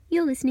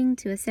You're listening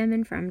to a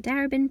sermon from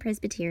Darebin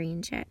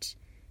Presbyterian Church.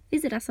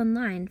 Visit us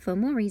online for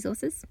more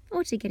resources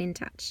or to get in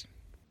touch.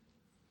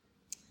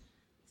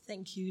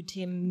 Thank you,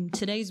 Tim.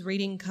 Today's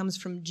reading comes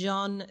from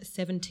John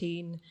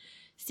 17,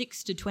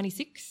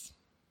 6-26.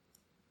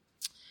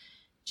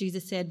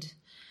 Jesus said,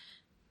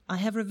 I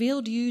have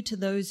revealed you to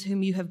those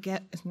whom you have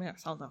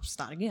I'll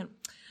start again.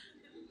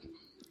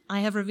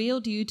 I have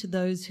revealed you to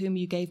those whom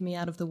you gave me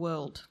out of the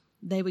world.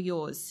 They were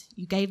yours.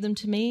 You gave them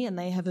to me, and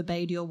they have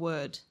obeyed your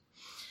word.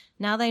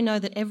 Now they know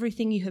that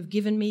everything you have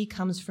given me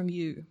comes from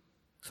you.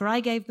 For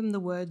I gave them the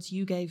words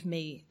you gave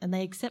me, and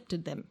they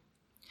accepted them.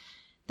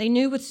 They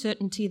knew with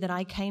certainty that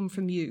I came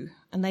from you,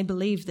 and they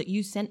believed that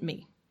you sent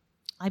me.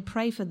 I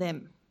pray for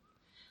them.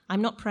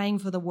 I'm not praying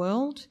for the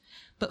world,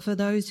 but for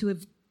those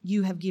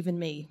you have given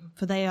me,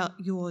 for they are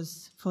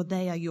yours.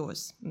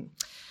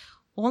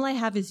 All I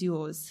have is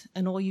yours,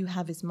 and all you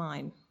have is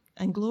mine,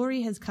 and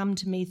glory has come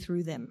to me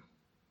through them.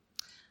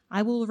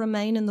 I will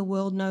remain in the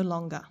world no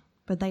longer,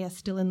 but they are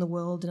still in the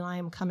world, and I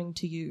am coming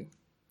to you.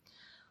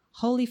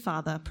 Holy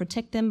Father,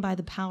 protect them by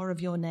the power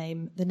of your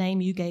name, the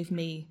name you gave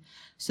me,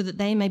 so that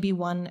they may be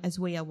one as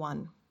we are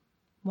one.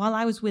 While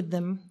I was with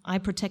them, I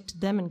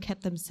protected them and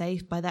kept them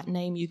safe by that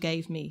name you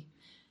gave me.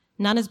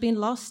 None has been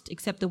lost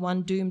except the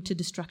one doomed to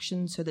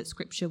destruction, so that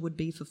Scripture would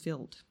be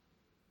fulfilled.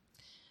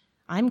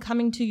 I am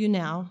coming to you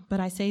now,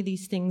 but I say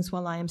these things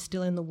while I am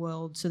still in the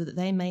world, so that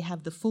they may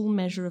have the full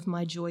measure of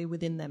my joy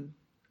within them.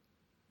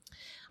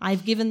 I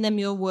have given them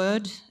your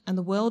word, and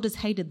the world has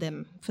hated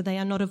them, for they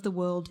are not of the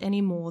world any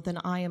more than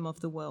I am of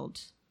the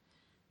world.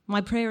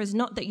 My prayer is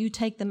not that you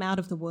take them out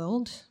of the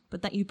world,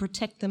 but that you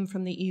protect them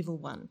from the evil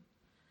one.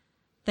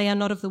 They are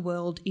not of the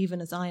world,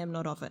 even as I am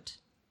not of it.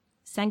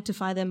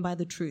 Sanctify them by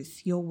the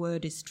truth. Your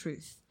word is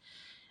truth.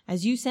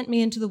 As you sent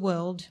me into the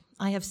world,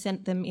 I have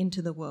sent them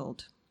into the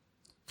world.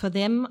 For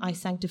them I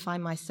sanctify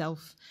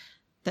myself,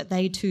 that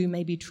they too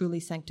may be truly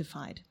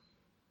sanctified.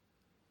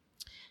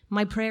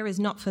 My prayer is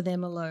not for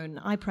them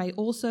alone. I pray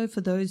also for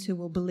those who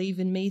will believe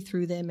in me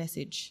through their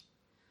message,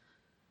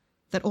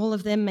 that all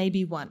of them may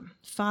be one.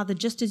 Father,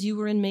 just as you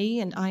were in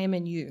me and I am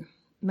in you,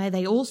 may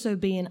they also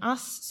be in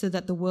us, so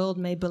that the world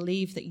may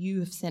believe that you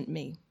have sent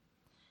me.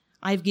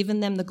 I have given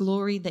them the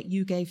glory that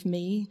you gave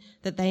me,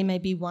 that they may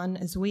be one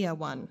as we are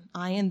one,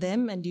 I and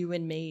them and you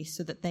and me,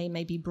 so that they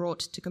may be brought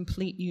to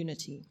complete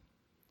unity.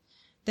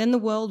 Then the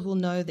world will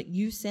know that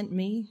you sent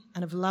me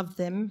and have loved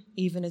them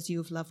even as you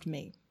have loved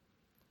me.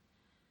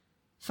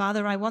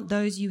 Father, I want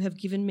those you have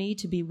given me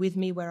to be with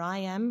me where I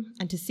am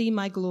and to see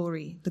my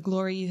glory, the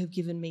glory you have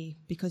given me,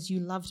 because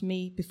you loved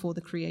me before the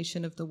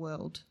creation of the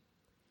world.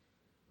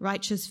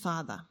 Righteous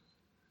Father,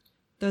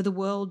 though the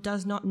world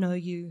does not know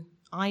you,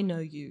 I know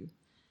you,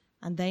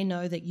 and they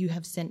know that you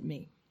have sent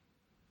me.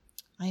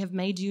 I have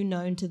made you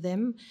known to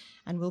them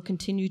and will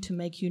continue to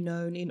make you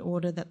known, in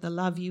order that the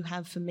love you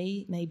have for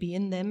me may be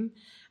in them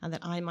and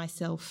that I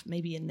myself may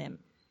be in them.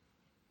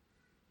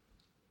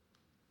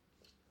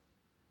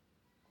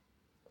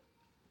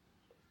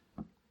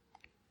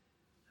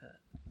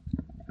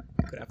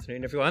 Good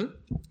afternoon, everyone.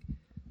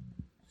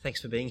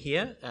 Thanks for being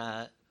here.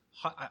 I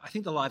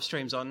think the live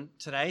stream's on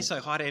today,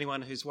 so hi to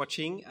anyone who's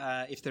watching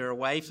if they're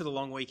away for the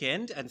long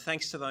weekend, and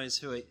thanks to those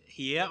who are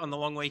here on the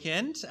long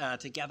weekend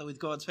to gather with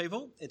God's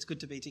people. It's good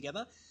to be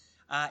together.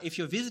 If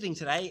you're visiting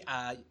today,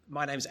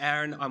 my name's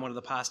Aaron. I'm one of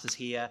the pastors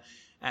here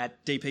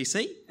at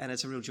DPC, and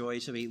it's a real joy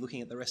to be looking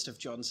at the rest of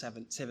John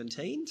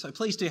 17. So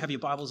please do have your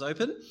Bibles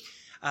open.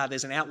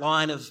 There's an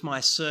outline of my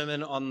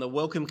sermon on the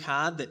welcome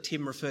card that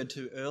Tim referred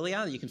to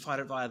earlier. You can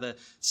find it via the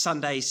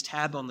Sundays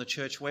tab on the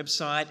church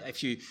website.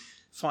 If you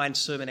find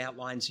sermon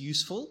outlines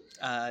useful,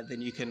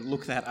 then you can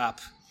look that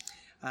up.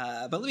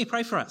 But let me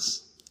pray for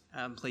us.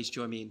 Please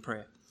join me in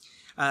prayer.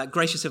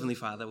 Gracious Heavenly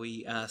Father,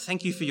 we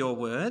thank you for your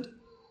word.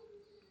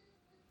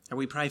 And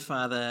we pray,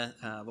 Father,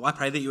 I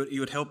pray that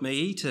you would help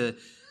me to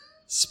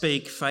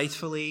speak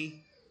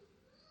faithfully.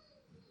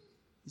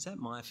 Is that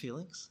my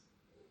feelings?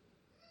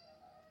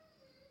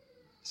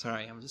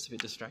 Sorry, I'm just a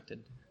bit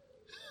distracted.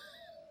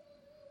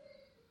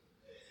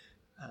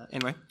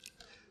 Anyway,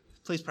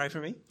 please pray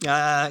for me.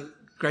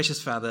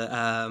 Gracious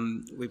Father,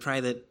 we pray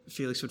that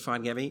Felix would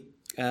find Gabby.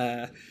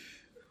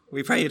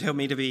 We pray you'd help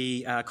me to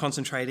be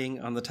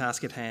concentrating on the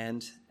task at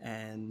hand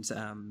and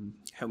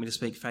help me to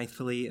speak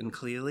faithfully and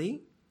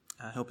clearly.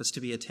 Help us to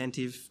be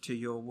attentive to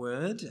your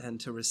word and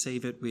to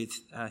receive it with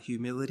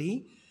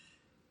humility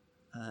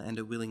and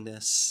a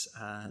willingness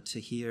to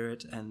hear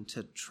it and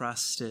to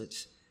trust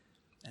it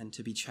and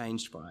to be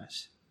changed by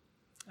it.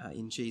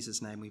 In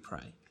Jesus' name we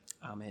pray.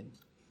 Amen.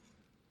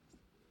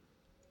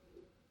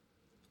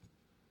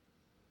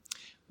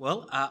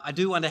 Well, I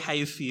do wonder how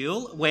you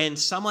feel when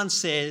someone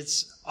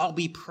says, I'll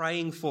be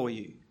praying for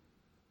you.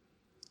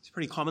 It's a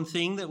pretty common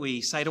thing that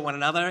we say to one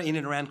another in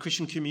and around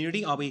Christian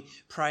community, I'll be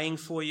praying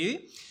for you.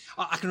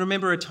 I can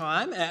remember a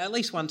time, at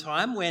least one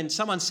time, when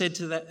someone said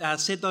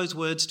those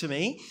words to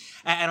me,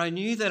 and I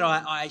knew that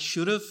I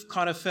should have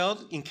kind of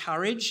felt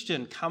encouraged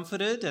and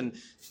comforted and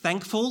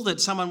thankful that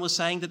someone was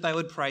saying that they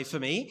would pray for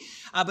me.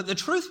 But the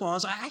truth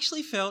was, I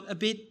actually felt a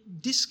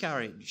bit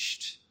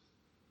discouraged.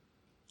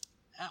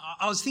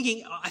 I was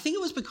thinking, I think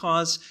it was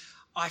because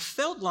I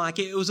felt like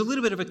it was a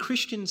little bit of a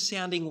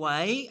Christian-sounding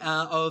way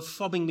of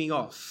fobbing me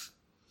off.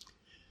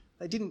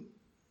 They didn't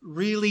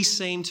really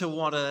seem to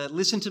want to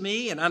listen to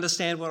me and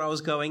understand what I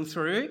was going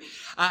through.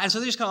 And so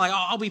they're just kind of like,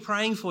 I'll be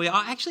praying for you.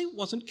 I actually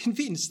wasn't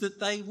convinced that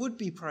they would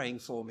be praying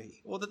for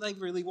me or that they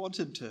really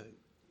wanted to.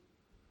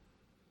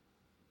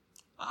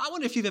 I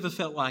wonder if you've ever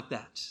felt like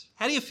that.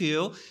 How do you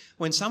feel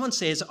when someone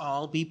says,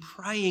 I'll be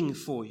praying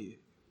for you?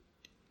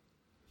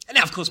 And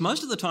now, of course,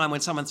 most of the time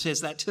when someone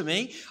says that to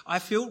me, I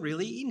feel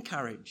really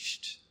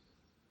encouraged.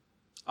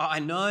 I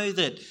know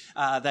that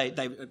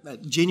they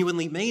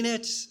genuinely mean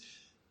it.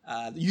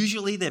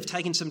 Usually they've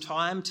taken some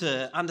time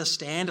to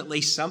understand at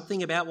least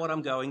something about what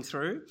I'm going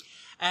through.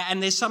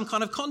 And there's some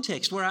kind of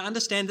context where I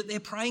understand that they're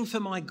praying for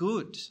my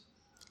good,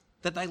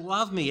 that they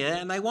love me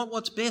and they want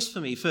what's best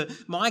for me, for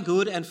my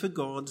good and for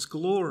God's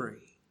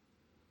glory.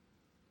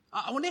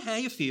 I wonder how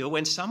you feel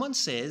when someone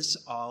says,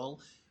 I'll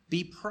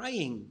be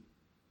praying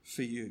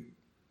for you.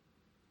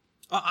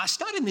 I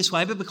start in this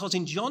way, but because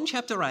in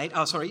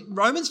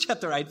Romans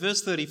chapter 8,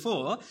 verse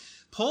 34,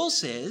 Paul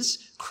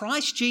says,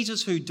 Christ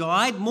Jesus who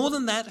died, more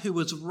than that, who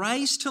was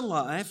raised to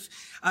life,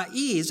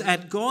 is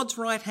at God's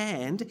right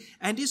hand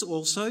and is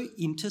also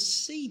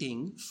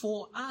interceding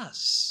for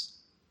us.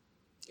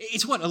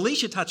 It's what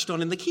Alicia touched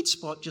on in the kids'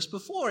 spot just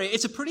before.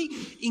 It's a pretty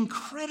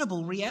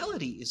incredible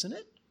reality, isn't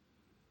it?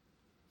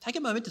 Take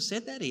a moment to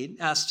set that in,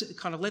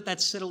 kind of let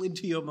that settle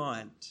into your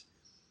mind.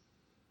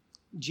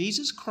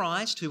 Jesus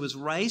Christ, who was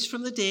raised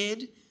from the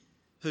dead,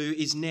 who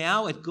is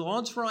now at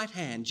God's right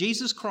hand,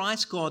 Jesus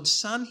Christ, God's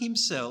Son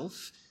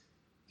himself,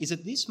 is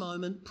at this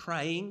moment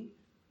praying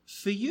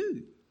for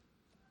you.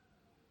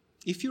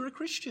 If you're a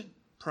Christian,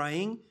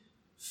 praying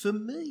for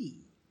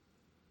me.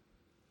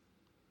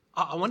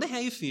 I wonder how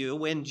you feel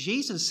when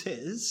Jesus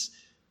says,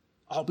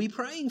 I'll be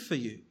praying for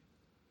you.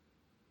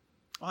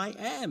 I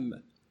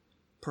am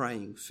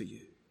praying for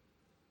you.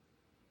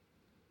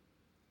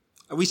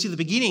 We see the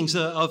beginnings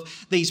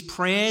of these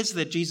prayers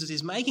that Jesus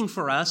is making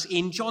for us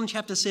in John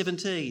chapter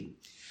 17.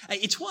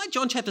 It's why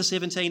John chapter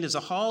 17 as a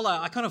whole,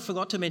 I kind of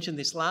forgot to mention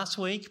this last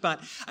week,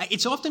 but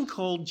it's often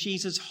called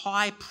Jesus'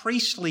 high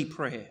priestly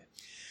prayer.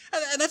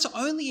 And that's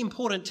only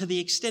important to the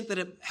extent that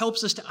it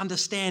helps us to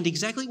understand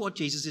exactly what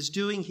Jesus is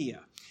doing here.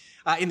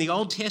 In the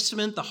Old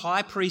Testament, the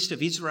high priest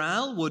of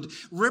Israel would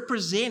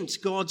represent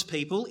God's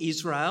people,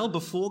 Israel,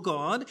 before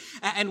God,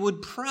 and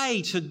would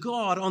pray to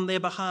God on their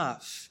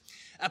behalf,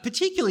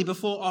 particularly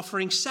before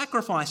offering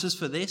sacrifices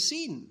for their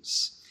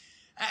sins.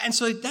 And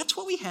so that's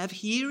what we have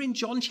here in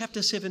John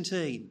chapter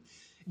 17.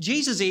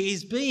 Jesus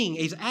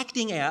is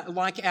acting out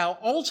like our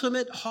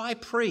ultimate high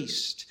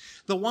priest,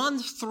 the one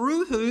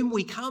through whom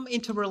we come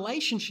into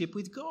relationship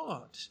with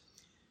God.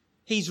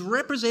 He's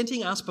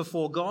representing us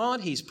before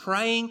God. He's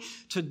praying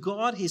to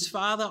God, his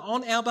Father,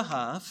 on our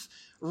behalf,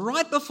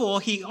 right before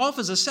he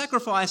offers a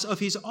sacrifice of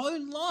his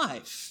own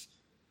life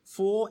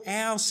for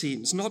our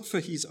sins, not for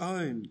his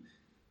own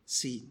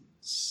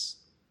sins.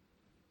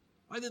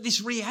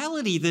 This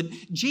reality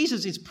that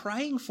Jesus is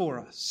praying for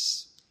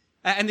us,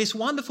 and this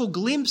wonderful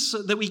glimpse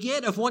that we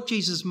get of what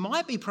Jesus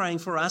might be praying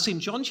for us in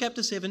John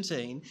chapter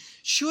 17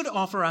 should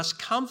offer us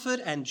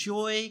comfort and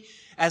joy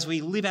as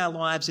we live our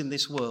lives in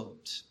this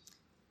world.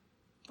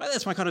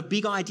 That's my kind of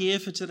big idea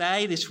for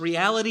today, this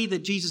reality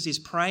that Jesus is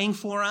praying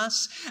for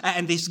us,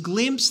 and this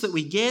glimpse that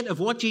we get of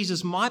what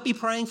Jesus might be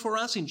praying for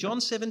us in John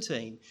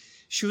 17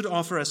 should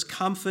offer us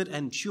comfort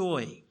and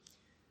joy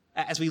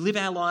as we live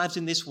our lives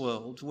in this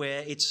world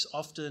where it's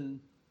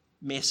often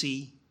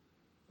messy,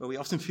 where we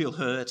often feel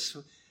hurt,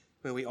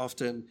 where we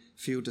often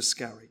feel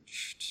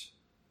discouraged.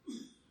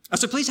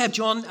 So please have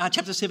John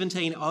chapter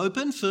 17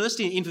 open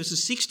first in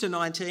verses 6 to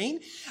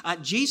 19.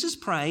 Jesus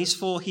prays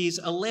for his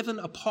 11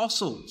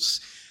 apostles.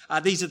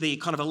 These are the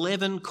kind of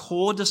 11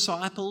 core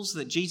disciples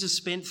that Jesus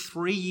spent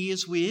 3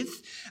 years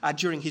with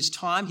during his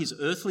time, his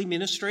earthly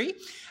ministry.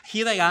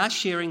 Here they are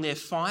sharing their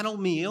final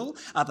meal,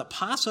 the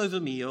Passover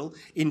meal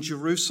in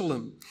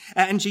Jerusalem.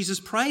 And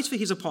Jesus prays for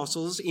his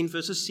apostles in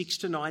verses 6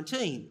 to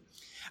 19.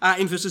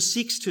 In verses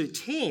 6 to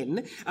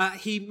 10,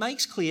 he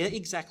makes clear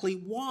exactly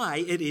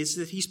why it is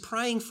that he's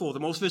praying for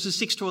them, or verses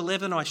 6 to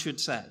 11, I should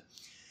say.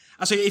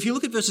 So if you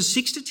look at verses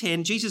 6 to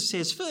 10, Jesus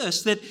says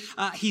first that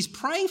he's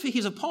praying for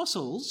his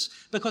apostles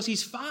because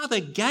his Father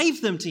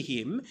gave them to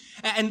him,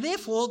 and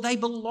therefore they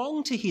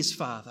belong to his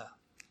Father.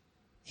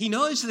 He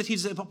knows that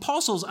his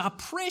apostles are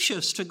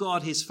precious to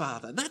God his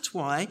Father. That's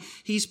why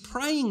he's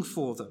praying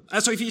for them.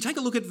 So if you take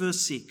a look at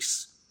verse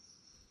 6,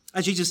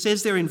 as Jesus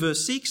says there in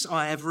verse 6,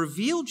 I have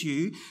revealed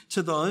you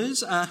to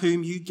those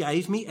whom you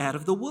gave me out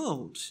of the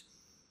world.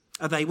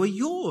 They were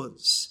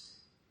yours.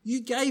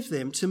 You gave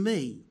them to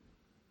me,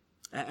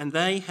 and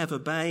they have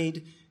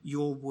obeyed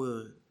your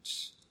word.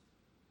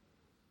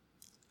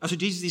 So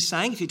Jesus is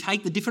saying, if you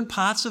take the different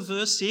parts of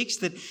verse 6,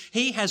 that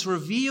he has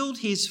revealed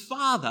his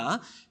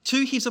Father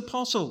to his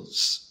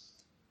apostles.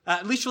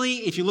 Literally,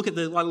 if you look at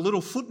the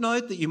little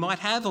footnote that you might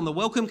have on the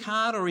welcome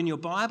card or in your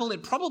Bible,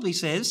 it probably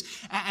says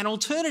an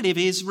alternative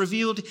is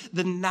revealed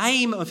the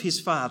name of his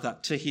Father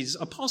to his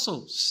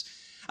apostles.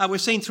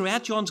 We've seen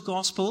throughout John's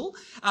Gospel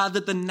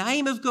that the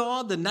name of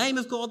God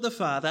the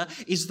Father,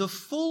 is the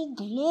full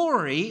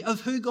glory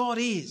of who God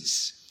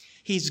is.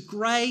 His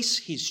grace,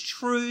 his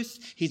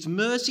truth, his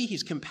mercy,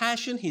 his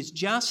compassion, his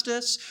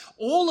justice,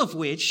 all of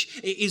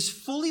which is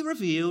fully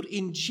revealed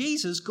in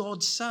Jesus,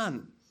 God's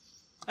Son.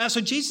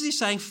 So Jesus is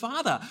saying,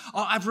 Father,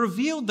 I've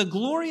revealed the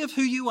glory of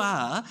who you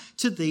are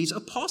to these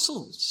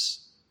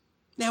apostles.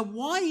 Now,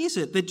 why is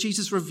it that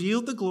Jesus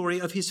revealed the glory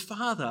of his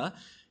Father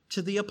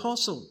to the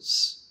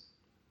apostles?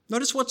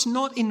 Notice what's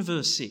not in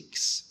verse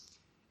 6.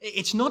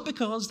 It's not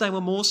because they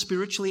were more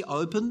spiritually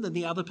open than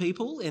the other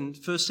people in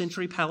first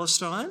century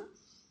Palestine.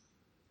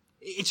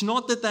 It's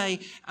not that they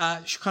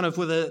kind of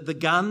were the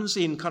guns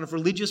in kind of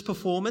religious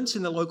performance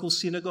in the local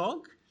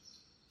synagogue.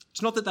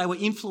 It's not that they were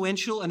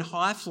influential and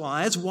high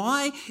flyers.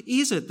 Why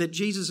is it that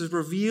Jesus has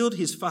revealed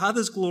his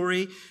Father's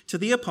glory to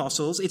the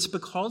apostles? It's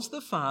because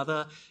the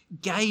Father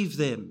gave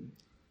them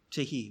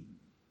to him.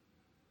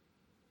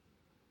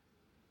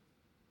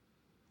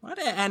 Right?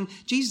 And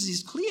Jesus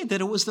is clear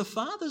that it was the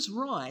Father's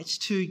right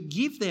to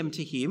give them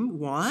to him.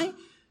 Why?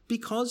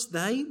 Because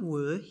they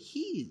were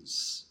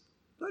his.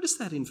 Notice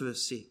that in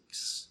verse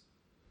 6.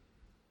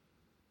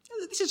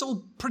 This is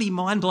all pretty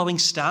mind-blowing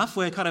stuff.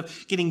 We're kind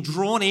of getting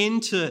drawn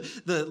into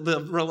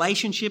the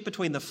relationship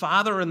between the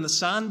Father and the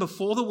Son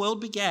before the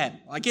world began.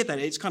 I get that.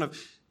 It's kind of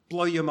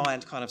blow your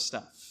mind kind of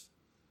stuff.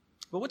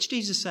 But what's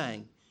Jesus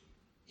saying?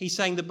 He's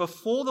saying that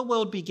before the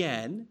world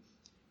began,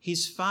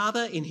 his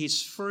Father, in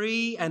his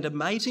free and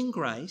amazing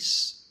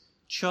grace,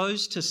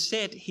 chose to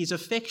set his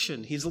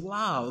affection, his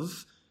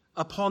love,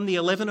 upon the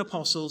 11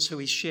 apostles who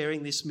he's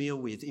sharing this meal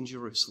with in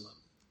Jerusalem.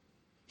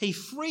 He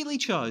freely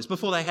chose,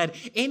 before they had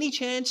any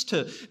chance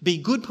to be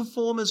good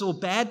performers or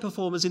bad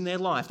performers in their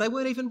life. They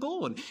weren't even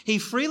born. He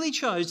freely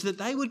chose that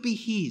they would be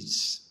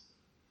his.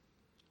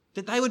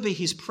 That they would be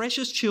his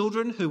precious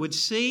children who would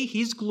see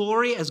his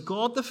glory as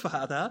God the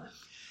Father.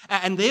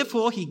 And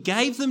therefore he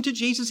gave them to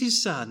Jesus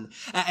his Son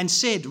and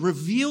said,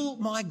 reveal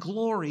my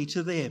glory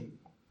to them.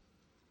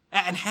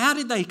 And how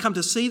did they come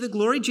to see the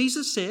glory?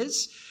 Jesus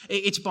says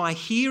it's by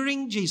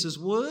hearing Jesus'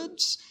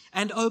 words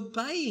and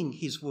obeying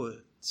his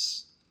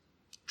words.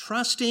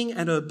 Trusting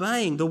and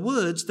obeying the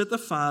words that the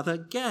Father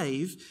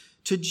gave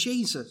to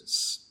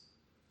Jesus.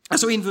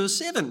 So in verse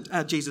 7,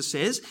 Jesus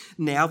says,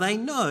 now they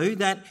know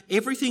that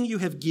everything you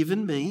have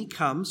given me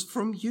comes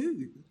from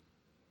you.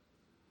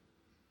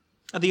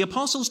 The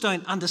apostles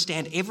don't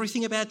understand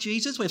everything about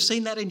Jesus. We've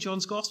seen that in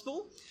John's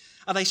Gospel.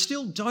 They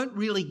still don't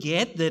really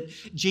get that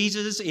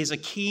Jesus is a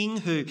king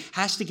who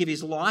has to give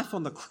his life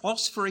on the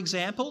cross, for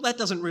example. That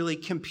doesn't really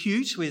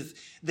compute with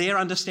their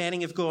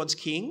understanding of God's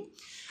king.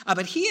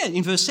 But here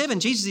in verse 7,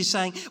 Jesus is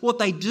saying what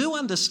they do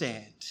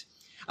understand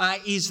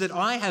is that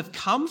I have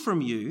come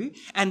from you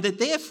and that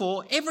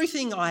therefore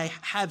everything I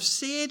have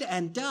said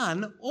and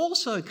done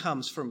also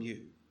comes from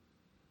you.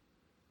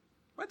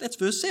 Right, that's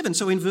verse 7.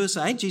 So in verse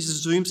 8,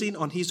 Jesus zooms in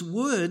on his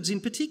words in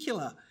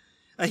particular.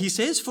 He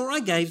says, for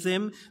I gave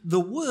them the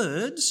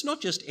words, not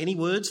just any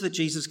words that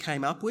Jesus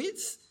came up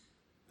with,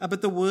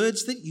 but the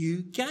words that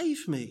you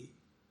gave me.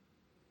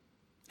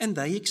 And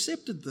they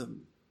accepted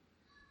them.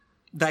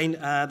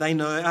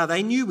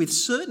 They knew with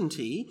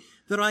certainty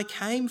that I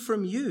came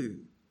from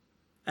you,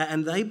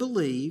 and they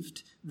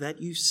believed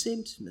that you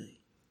sent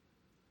me.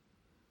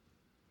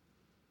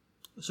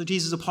 So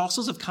Jesus'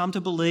 apostles have come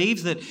to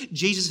believe that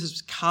Jesus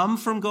has come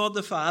from God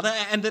the Father,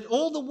 and that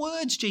all the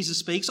words Jesus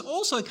speaks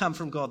also come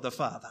from God the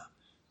Father.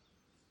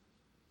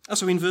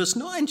 So in verse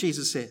 9,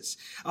 Jesus says,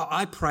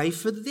 I pray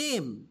for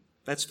them.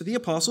 That's for the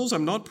apostles.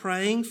 I'm not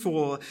praying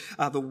for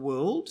the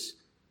world,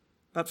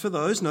 but for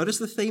those, notice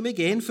the theme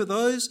again, for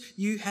those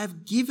you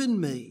have given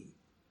me,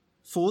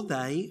 for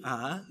they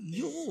are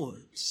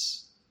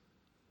yours.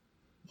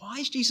 Why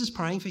is Jesus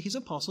praying for his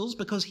apostles?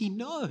 Because he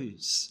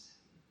knows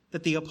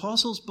that the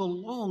apostles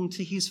belong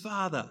to his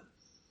Father,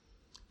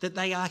 that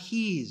they are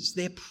his,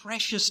 they're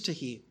precious to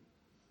him.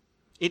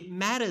 It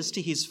matters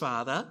to his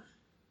Father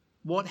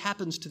what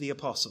happens to the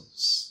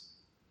apostles.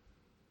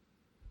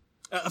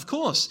 Of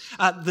course,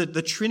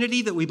 the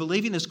Trinity that we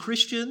believe in as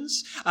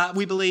Christians,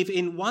 we believe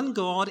in one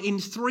God in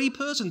three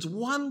persons,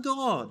 one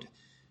God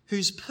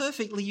who's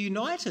perfectly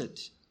united.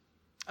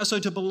 So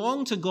to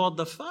belong to God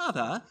the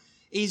Father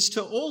is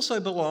to also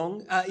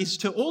belong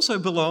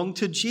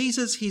to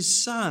Jesus,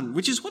 his Son,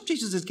 which is what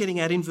Jesus is getting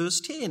at in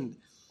verse 10.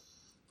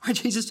 Where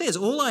Jesus says,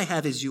 all I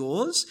have is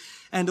yours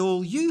and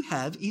all you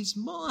have is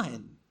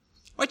mine.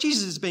 Right,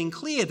 Jesus is being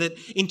clear that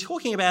in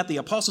talking about the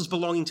apostles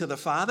belonging to the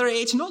Father,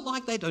 it's not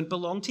like they don't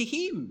belong to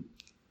him.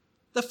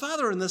 The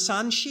Father and the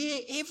Son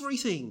share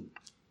everything.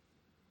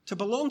 To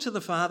belong to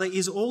the Father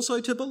is also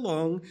to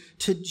belong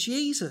to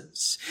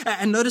Jesus.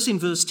 And notice in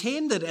verse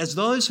 10 that as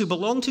those who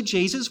belong to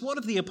Jesus, what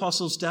have the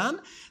apostles done?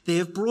 They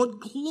have brought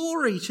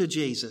glory to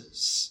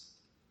Jesus.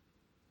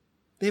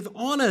 They've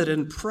honoured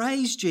and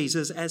praised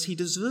Jesus as he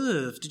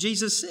deserved.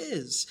 Jesus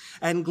says,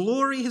 and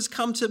glory has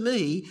come to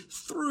me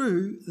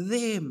through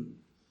them.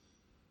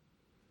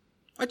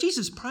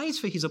 Jesus prays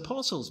for his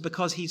apostles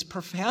because he's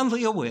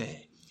profoundly aware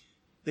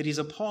that his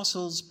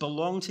apostles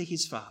belong to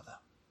his Father.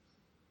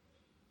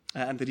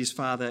 and that his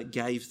Father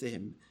gave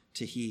them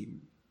to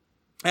him.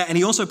 And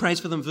he also prays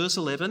for them, verse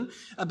 11,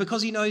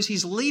 because he knows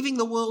he's leaving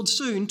the world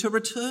soon to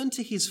return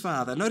to his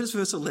Father. Notice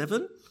verse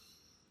 11.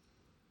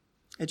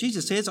 And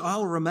Jesus says, I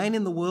will remain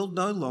in the world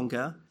no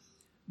longer,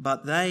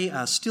 but they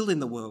are still in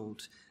the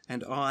world,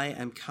 and I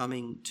am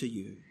coming to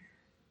you.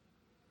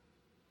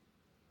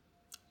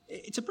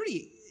 It's a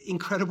pretty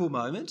incredible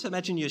moment.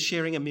 Imagine you're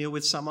sharing a meal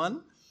with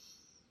someone.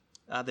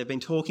 They've been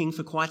talking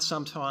for quite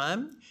some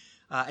time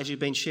as you've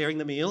been sharing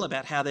the meal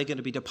about how they're going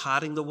to be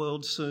departing the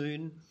world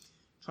soon,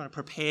 trying to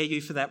prepare you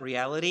for that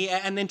reality.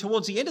 And then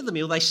towards the end of the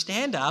meal, they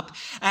stand up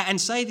and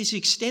say this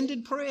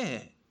extended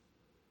prayer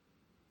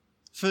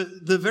for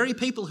the very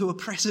people who are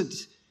present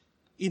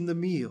in the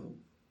meal.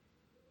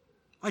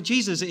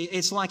 Jesus,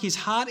 it's like his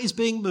heart is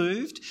being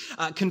moved,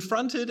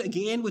 confronted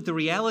again with the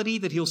reality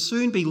that he'll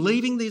soon be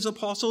leaving these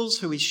apostles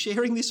who he's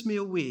sharing this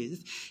meal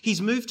with.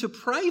 He's moved to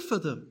pray for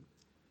them.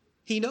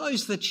 He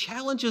knows the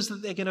challenges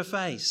that they're going to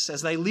face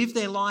as they live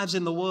their lives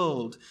in the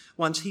world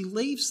once he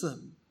leaves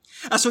them.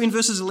 So in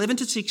verses 11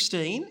 to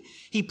 16,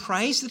 he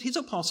prays that his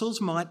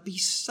apostles might be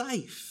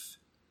safe.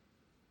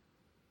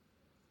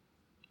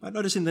 I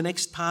notice in the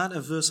next part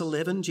of verse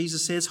 11,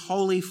 Jesus says,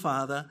 Holy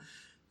Father,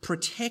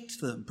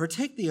 protect them,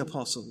 protect the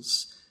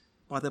apostles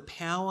by the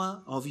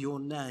power of your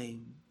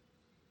name.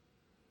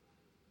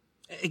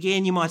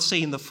 Again, you might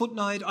see in the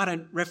footnote, I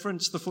don't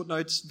reference the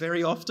footnotes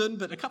very often,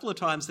 but a couple of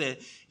times they're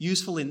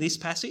useful in this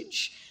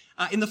passage.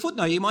 In the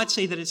footnote, you might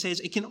see that it says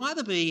it can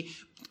either be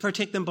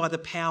protect them by the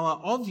power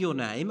of your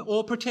name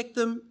or protect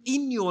them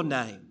in your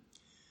name,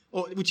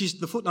 or which is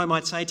the footnote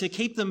might say to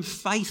keep them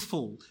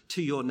faithful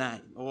to your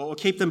name or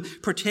keep them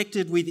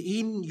protected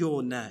within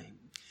your name.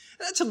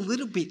 That's a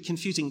little bit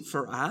confusing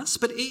for us,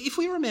 but if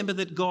we remember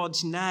that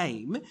God's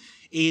name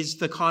is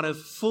the kind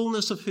of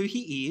fullness of who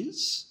he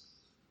is,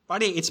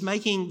 right? It's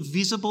making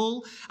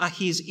visible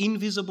his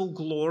invisible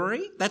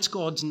glory. That's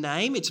God's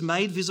name. It's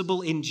made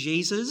visible in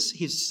Jesus,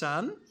 his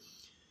Son.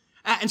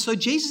 And so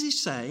Jesus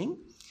is saying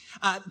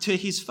to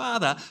his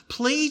Father,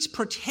 please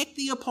protect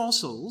the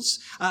apostles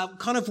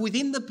kind of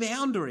within the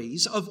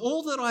boundaries of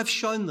all that I've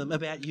shown them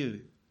about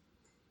you.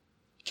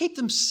 Keep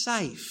them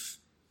safe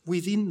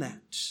within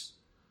that.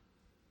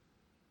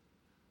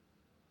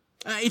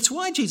 It's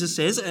why Jesus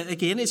says,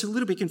 again, it's a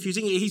little bit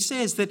confusing, he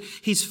says that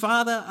his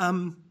Father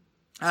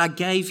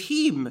gave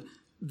him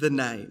the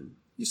name.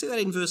 You see that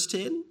in verse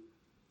 10?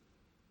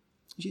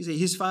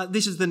 His Father,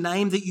 this is the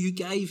name that you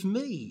gave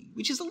me,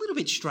 which is a little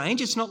bit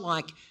strange. It's not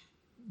like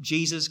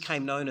Jesus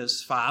came known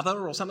as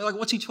Father or something. Like,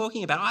 what's he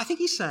talking about? I think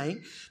he's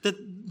saying that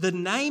the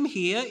name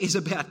here is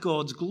about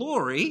God's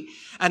glory,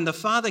 and the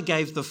Father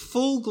gave the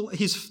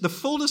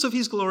fullness of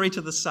his glory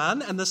to the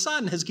Son, and the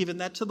Son has given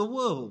that to the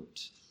world.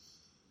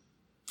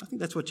 I think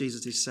that's what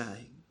Jesus is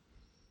saying.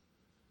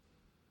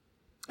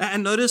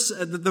 And notice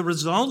the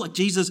result, like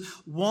Jesus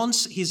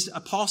wants his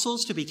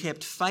apostles to be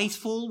kept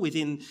faithful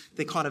within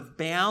the kind of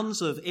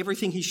bounds of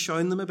everything he's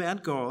shown them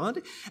about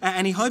God.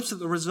 And he hopes that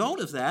the result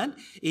of that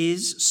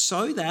is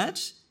so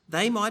that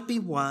they might be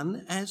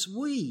one as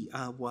we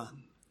are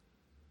one.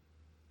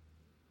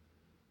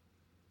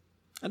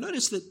 And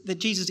notice that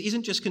Jesus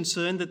isn't just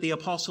concerned that the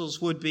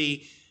apostles would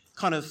be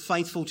kind of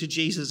faithful to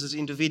Jesus as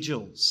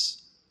individuals.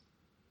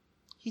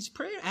 His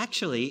prayer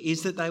actually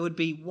is that they would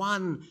be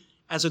one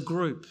as a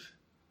group,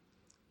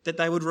 that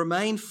they would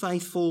remain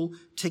faithful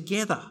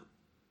together,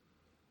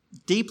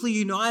 deeply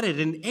united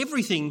in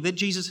everything that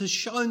Jesus has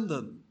shown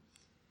them.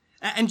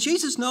 And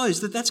Jesus knows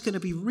that that's going to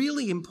be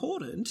really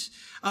important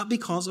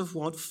because of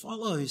what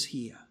follows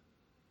here.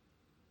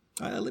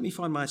 Let me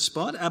find my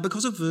spot.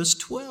 Because of verse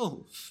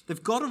 12.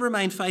 They've got to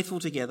remain faithful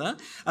together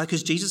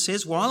because Jesus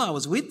says, while I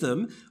was with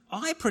them,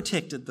 I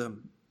protected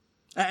them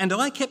and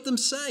I kept them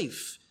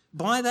safe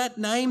by that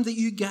name that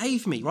you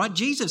gave me, right?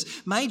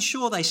 Jesus made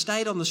sure they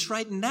stayed on the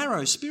straight and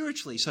narrow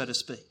spiritually, so to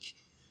speak.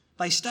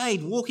 They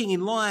stayed walking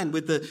in line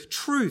with the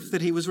truth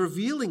that he was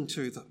revealing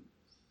to them.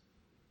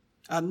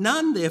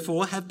 None,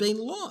 therefore, have been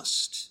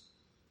lost,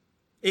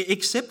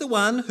 except the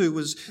one who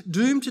was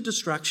doomed to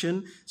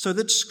destruction so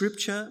that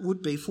Scripture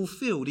would be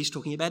fulfilled. He's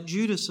talking about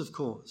Judas, of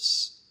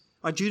course.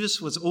 Judas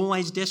was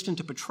always destined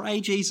to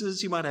betray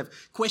Jesus. You might have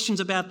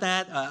questions about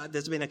that.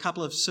 There's been a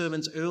couple of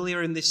sermons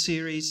earlier in this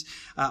series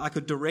I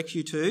could direct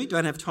you to.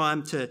 Don't have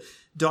time to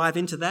dive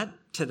into that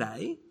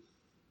today.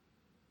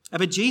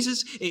 But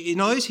Jesus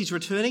knows he's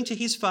returning to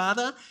his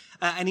Father,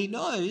 and he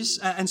knows,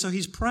 and so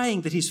he's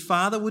praying that his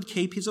Father would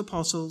keep his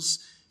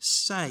apostles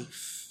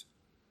safe.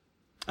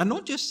 And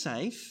not just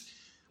safe,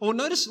 or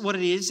notice what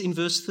it is in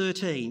verse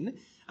 13,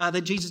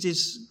 that Jesus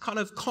is kind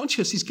of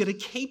conscious he's going to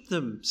keep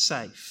them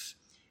safe.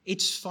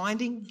 It's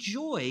finding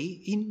joy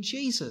in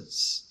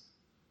Jesus.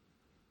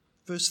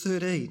 Verse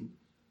 13.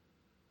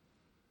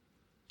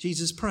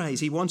 Jesus prays.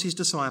 He wants his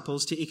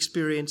disciples to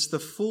experience the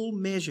full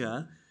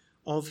measure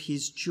of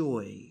his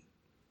joy.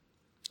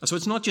 So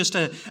it's not just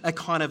a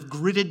kind of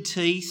gritted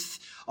teeth,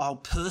 I'll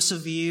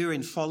persevere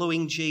in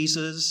following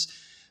Jesus,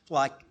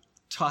 like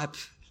type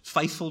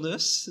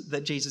faithfulness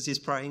that Jesus is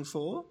praying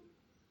for.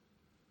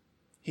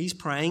 He's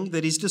praying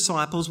that his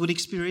disciples would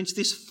experience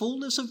this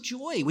fullness of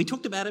joy. We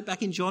talked about it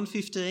back in John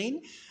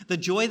 15, the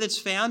joy that's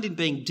found in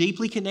being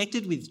deeply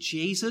connected with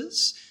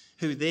Jesus,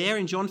 who there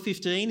in John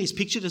 15 is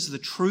pictured as the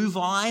true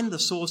vine, the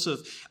source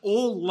of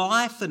all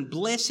life and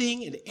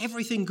blessing and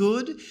everything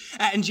good.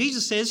 And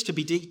Jesus says to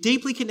be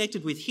deeply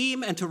connected with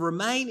him and to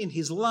remain in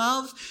his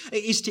love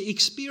is to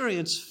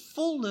experience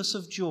fullness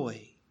of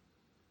joy.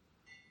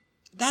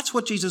 That's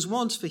what Jesus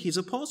wants for his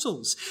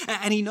apostles.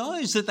 And he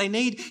knows that they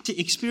need to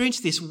experience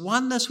this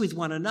oneness with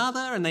one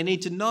another, and they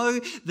need to know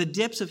the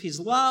depths of his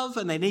love,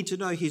 and they need to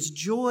know his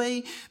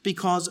joy,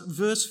 because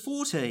verse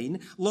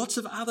 14, lots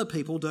of other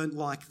people don't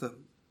like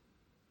them.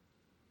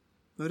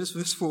 Notice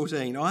verse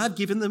 14, I have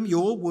given them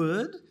your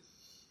word,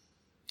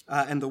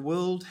 and the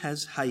world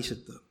has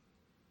hated them.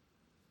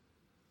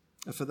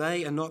 For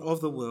they are not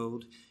of the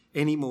world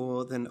any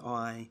more than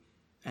I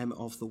am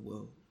of the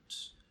world.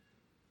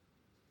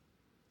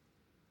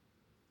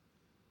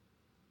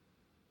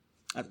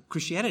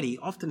 Christianity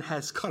often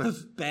has kind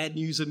of bad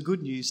news and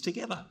good news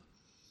together.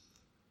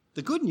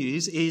 The good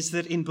news is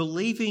that in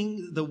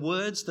believing the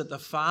words that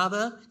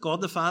God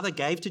the Father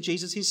gave to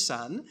Jesus, his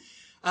Son,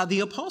 the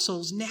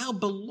apostles now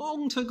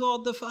belong to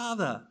God the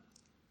Father.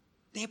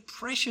 They're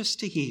precious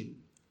to him.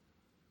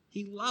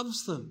 He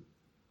loves them.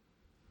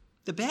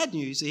 The bad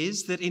news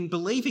is that in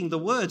believing the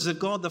words that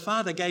God the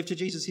Father gave to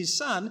Jesus, his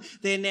Son,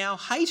 they're now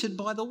hated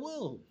by the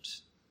world.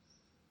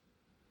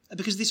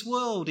 Because this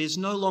world is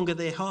no longer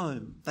their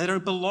home. They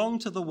don't belong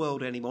to the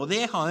world anymore.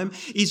 Their home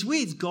is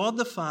with God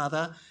the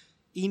Father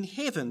in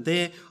heaven,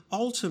 their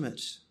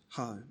ultimate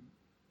home.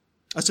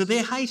 So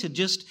they're hated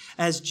just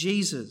as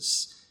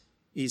Jesus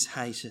is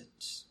hated.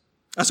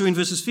 So in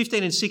verses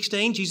 15 and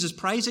 16, Jesus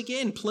prays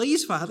again,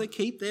 please, Father,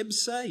 keep them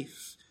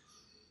safe.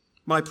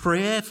 My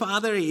prayer,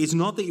 Father, is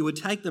not that you would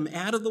take them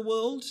out of the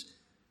world,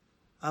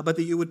 but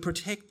that you would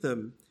protect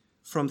them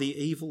from the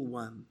evil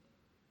one.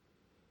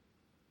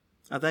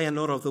 They are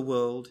not of the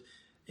world,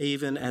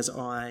 even as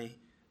I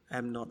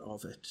am not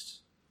of it.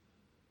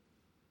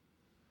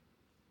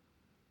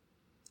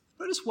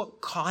 Notice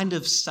what kind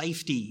of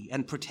safety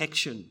and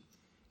protection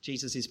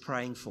Jesus is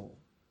praying for.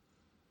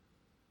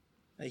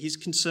 His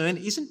concern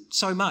isn't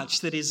so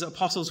much that his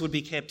apostles would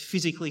be kept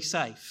physically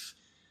safe,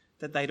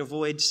 that they'd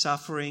avoid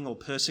suffering or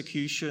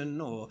persecution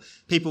or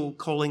people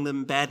calling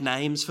them bad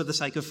names for the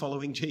sake of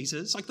following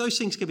Jesus. Like, those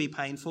things can be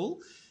painful.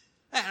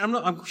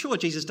 I'm sure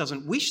Jesus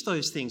doesn't wish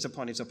those things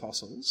upon his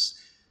apostles.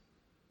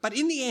 But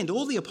in the end,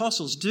 all the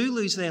apostles do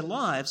lose their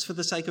lives for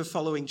the sake of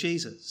following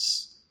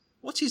Jesus.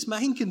 What's his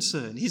main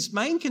concern? His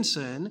main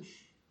concern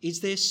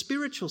is their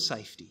spiritual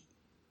safety.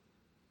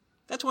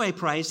 That's why he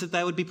prays that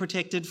they would be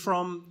protected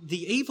from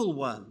the evil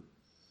one.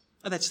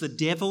 That's the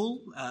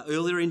devil,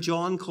 earlier in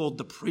John called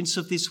the prince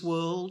of this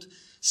world,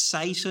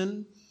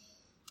 Satan.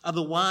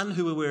 The one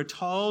who we're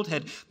told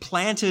had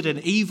planted an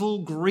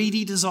evil,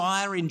 greedy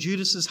desire in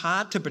Judas's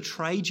heart to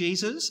betray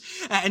Jesus.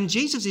 And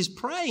Jesus is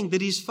praying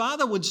that his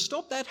Father would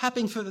stop that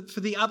happening for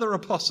the other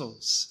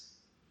apostles.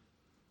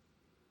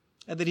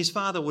 And that his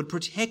Father would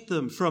protect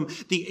them from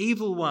the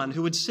evil one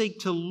who would seek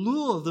to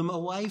lure them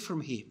away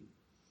from him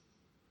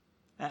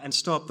and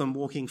stop them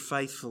walking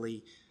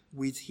faithfully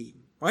with him.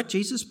 Right?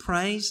 Jesus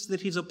prays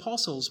that his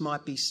apostles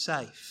might be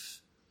safe.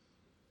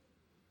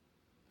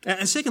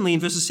 And secondly,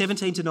 in verses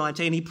 17 to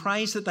 19, he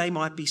prays that they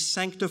might be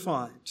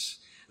sanctified.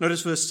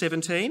 Notice verse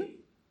 17.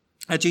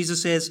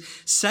 Jesus says,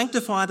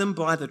 sanctify them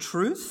by the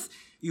truth.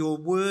 Your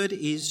word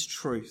is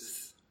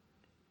truth.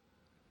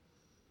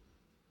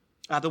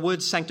 The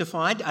word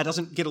sanctified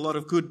doesn't get a lot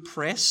of good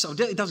press.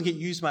 It doesn't get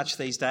used much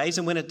these days.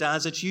 And when it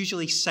does, it's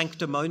usually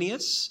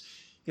sanctimonious.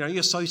 You know,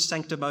 you're so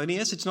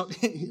sanctimonious. It's not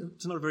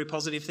a very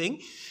positive thing.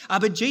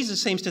 But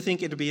Jesus seems to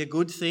think it would be a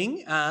good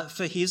thing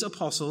for his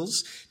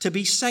apostles to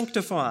be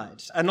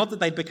sanctified. Not that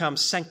they'd become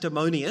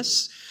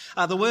sanctimonious.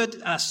 The word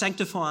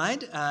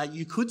sanctified,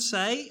 you could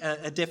say,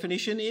 a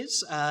definition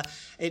is,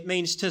 it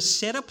means to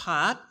set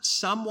apart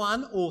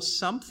someone or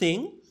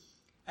something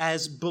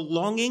as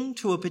belonging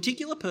to a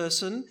particular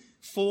person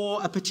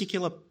for a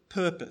particular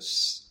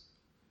purpose.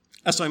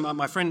 So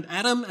my friend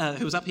Adam,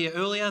 who was up here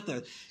earlier,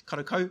 the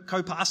kind of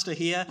co-pastor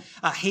here,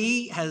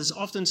 he has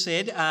often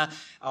said,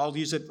 I'll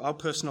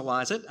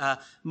personalise it,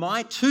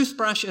 my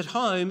toothbrush at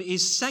home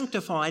is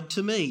sanctified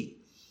to me.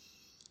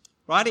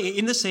 Right?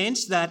 In the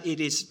sense that it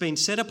has been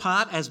set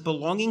apart as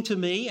belonging to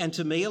me and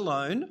to me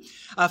alone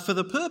for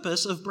the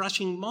purpose of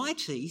brushing my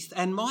teeth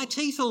and my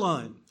teeth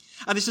alone.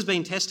 This has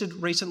been tested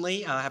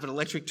recently. I have an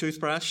electric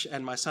toothbrush,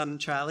 and my son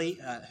Charlie,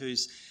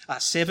 who's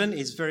 7,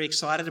 is very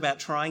excited about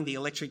trying the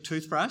electric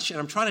toothbrush. And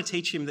I'm trying to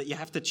teach him that you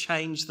have to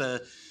change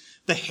the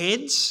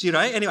heads, you know.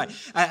 Anyway,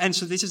 and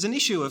so this is an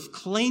issue of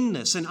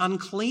cleanness and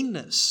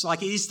uncleanness.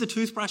 Like, is the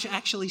toothbrush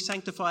actually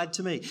sanctified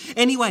to me?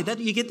 Anyway, that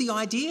you get the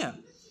idea.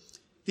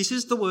 This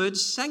is the word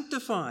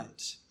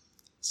sanctified.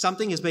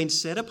 Something has been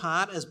set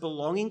apart as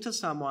belonging to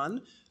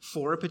someone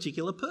for a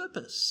particular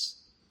purpose.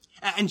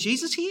 And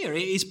Jesus here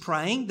is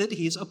praying that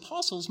his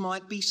apostles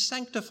might be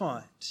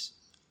sanctified.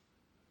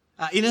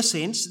 In a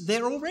sense,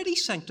 they're already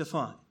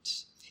sanctified.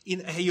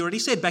 He already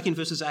said back in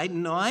verses 8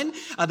 and 9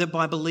 that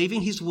by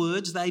believing his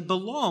words, they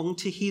belong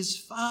to his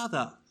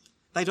Father.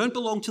 They don't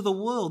belong to the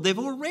world. They've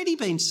already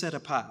been set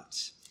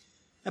apart.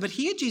 But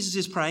here Jesus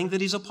is praying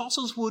that his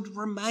apostles would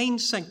remain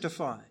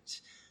sanctified,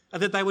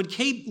 that they would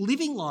keep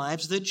living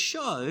lives that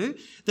show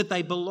that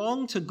they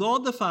belong to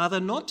God the Father,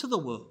 not to the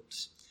world,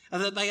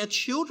 that they are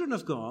children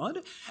of God,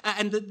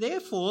 and that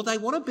therefore they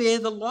want to bear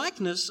the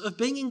likeness of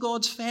being in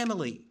God's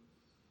family.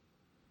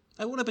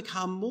 They want to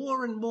become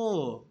more and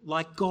more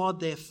like God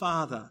their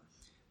Father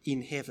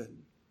in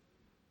heaven.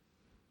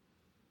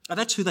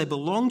 That's who they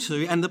belong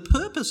to, and the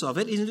purpose of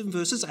it is in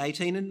verses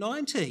 18 and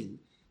 19.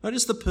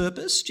 Notice the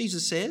purpose.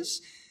 Jesus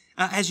says,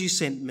 as you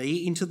sent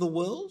me into the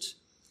world,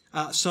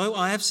 so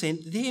I have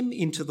sent them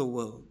into the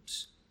world.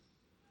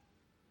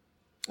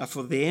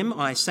 For them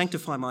I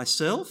sanctify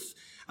myself,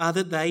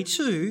 that they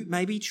too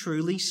may be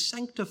truly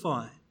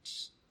sanctified.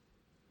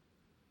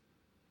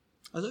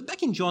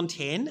 Back in John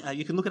 10,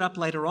 you can look it up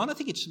later on, I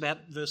think it's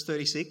about verse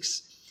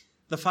 36,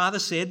 the Father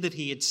said that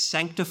he had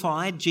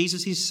sanctified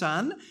Jesus his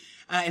Son,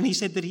 and he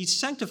said that he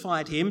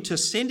sanctified him to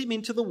send him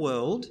into the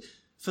world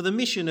for the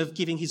mission of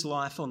giving his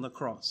life on the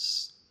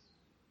cross.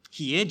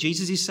 Here,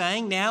 Jesus is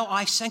saying, now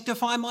I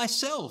sanctify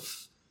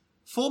myself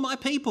for my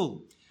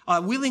people. I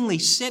willingly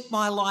set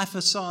my life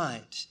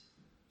aside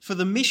for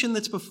the mission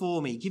that's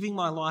before me, giving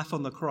my life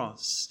on the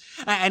cross.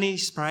 And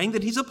he's praying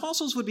that his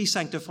apostles would be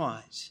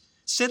sanctified,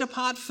 set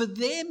apart for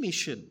their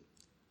mission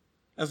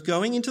of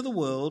going into the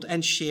world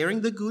and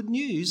sharing the good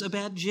news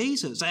about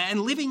Jesus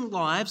and living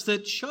lives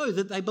that show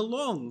that they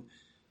belong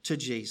to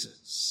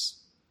Jesus.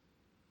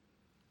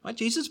 Right?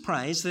 Jesus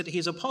prays that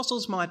his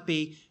apostles might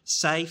be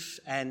safe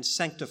and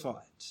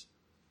sanctified.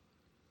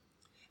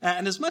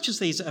 And as much as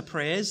these are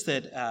prayers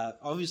that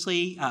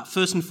obviously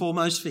first and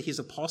foremost for his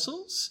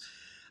apostles,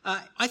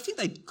 I think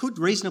they could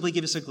reasonably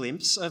give us a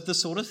glimpse of the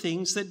sort of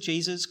things that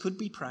Jesus could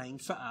be praying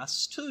for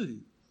us too.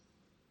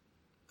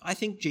 I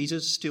think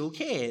Jesus still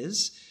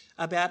cares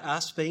about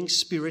us being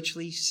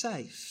spiritually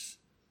safe.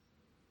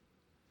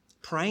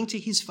 Praying to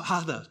his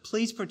Father,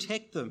 please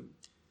protect them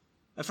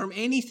from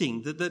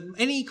anything, that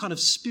any kind of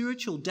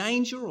spiritual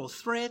danger or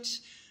threat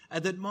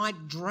that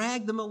might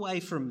drag them away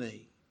from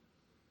me,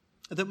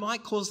 that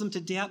might cause them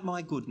to doubt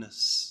my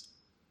goodness,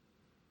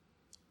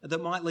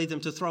 that might lead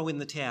them to throw in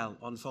the towel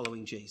on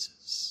following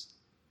Jesus.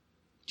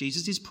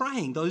 Jesus is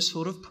praying those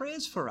sort of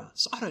prayers for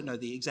us. I don't know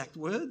the exact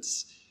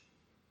words,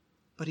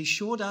 but he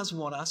sure does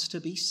want us to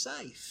be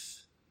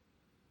safe.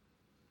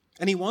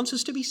 And he wants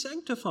us to be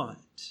sanctified,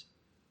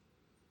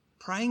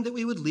 praying that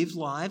we would live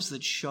lives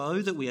that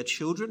show that we are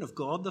children of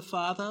God the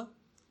Father,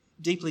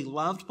 deeply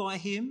loved by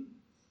him.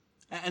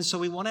 And so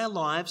we want our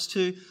lives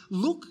to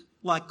look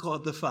like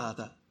God the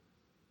Father,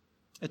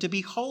 to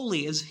be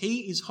holy as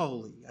he is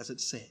holy, as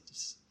it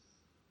says.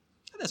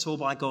 And that's all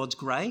by God's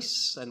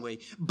grace, and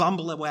we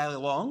bumble our way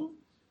along.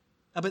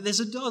 But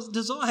there's a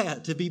desire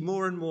to be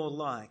more and more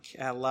like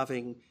our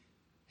loving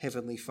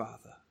Heavenly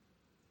Father.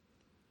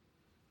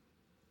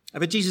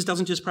 But Jesus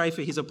doesn't just pray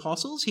for his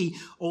apostles, he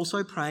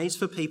also prays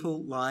for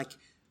people like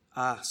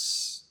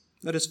us.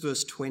 Notice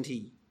verse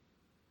 20.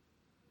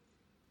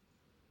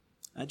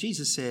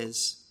 Jesus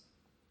says,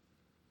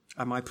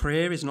 my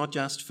prayer is not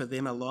just for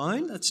them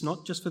alone, it's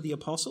not just for the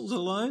apostles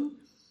alone.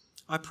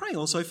 I pray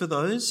also for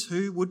those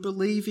who would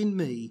believe in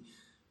me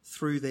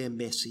through their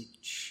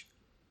message.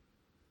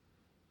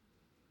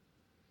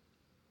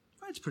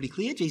 It's pretty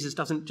clear. Jesus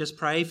doesn't just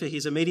pray for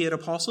his immediate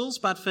apostles,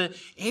 but for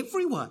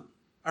everyone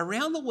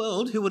around the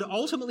world who would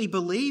ultimately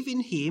believe in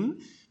him,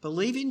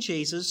 believe in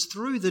Jesus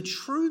through the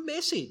true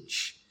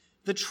message,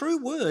 the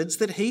true words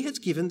that he has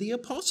given the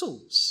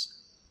apostles.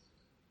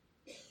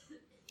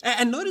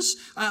 And notice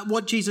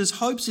what Jesus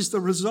hopes is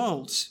the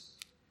result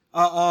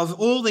of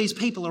all these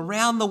people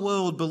around the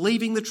world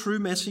believing the true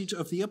message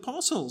of the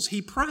apostles.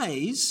 He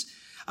prays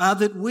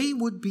that we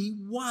would be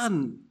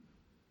one.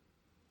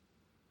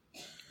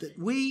 That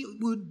we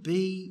would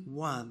be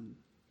one.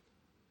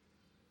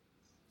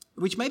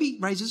 Which maybe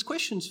raises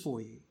questions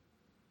for you,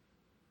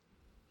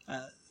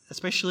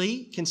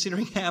 especially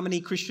considering how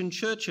many Christian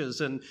churches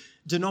and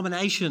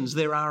denominations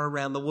there are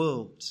around the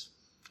world.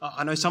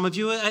 I know some of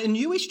you are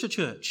newish to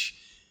church,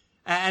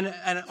 and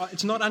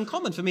it's not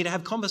uncommon for me to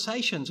have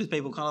conversations with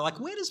people kind of like,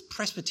 where does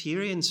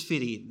Presbyterians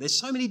fit in? There's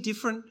so many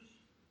different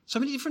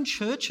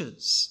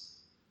churches.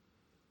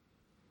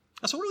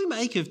 So what do we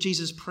make of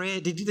Jesus'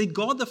 prayer? Did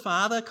God the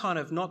Father kind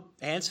of not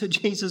answer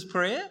Jesus'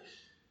 prayer?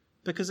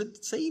 Because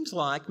it seems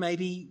like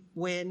maybe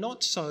we're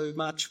not so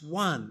much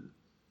one.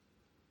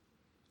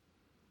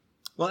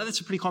 Well, that's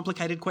a pretty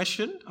complicated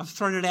question. I've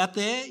thrown it out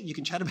there. You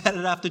can chat about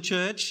it after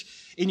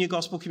church in your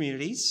gospel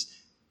communities.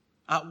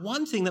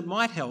 One thing that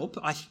might help,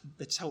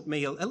 that's helped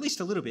me at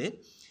least a little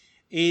bit,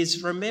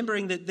 is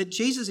remembering that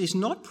Jesus is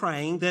not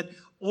praying that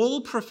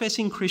all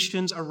professing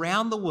Christians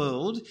around the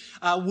world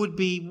would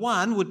be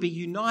one, would be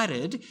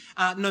united,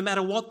 no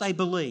matter what they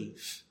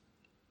believe.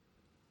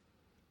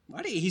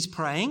 Right? He's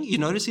praying, you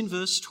notice in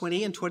verse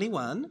 20 and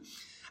 21,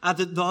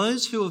 that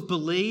those who have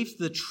believed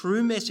the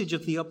true message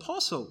of the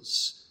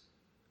apostles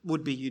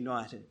would be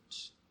united.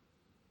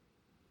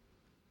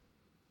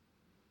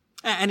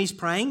 And he's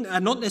praying,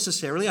 not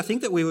necessarily, I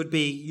think that we would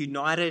be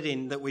united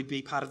in that we'd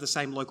be part of the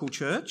same local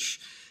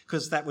church,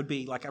 because that would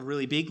be like a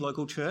really big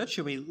local church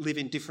and we live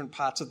in different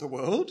parts of the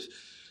world,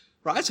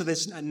 right? So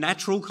there's a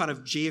natural kind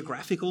of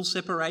geographical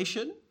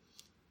separation.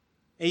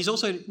 He's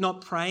also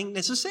not praying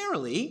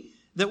necessarily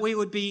that we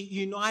would be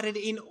united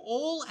in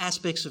all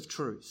aspects of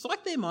truth.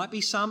 Like there might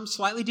be some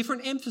slightly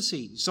different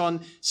emphases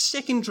on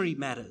secondary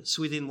matters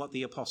within what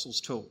the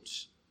apostles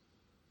taught.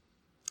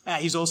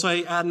 He's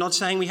also not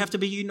saying we have to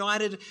be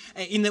united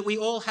in that we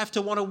all have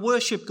to want to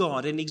worship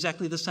God in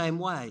exactly the same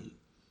way.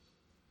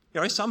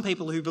 There are some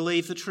people who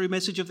believe the true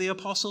message of the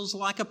apostles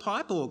like a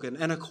pipe organ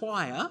and a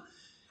choir,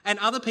 and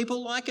other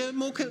people like a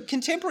more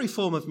contemporary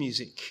form of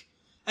music.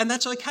 And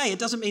that's okay. It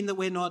doesn't mean that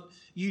we're not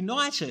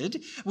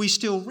united. We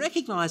still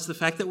recognise the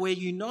fact that we're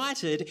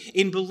united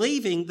in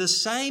believing the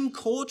same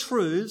core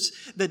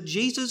truths that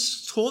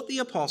Jesus taught the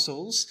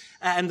apostles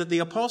and that the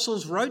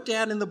apostles wrote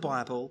down in the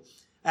Bible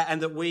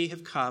and that we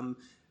have come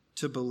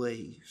to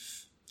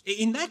believe.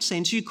 In that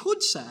sense, you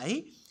could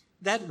say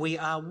that we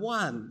are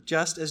one,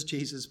 just as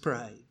Jesus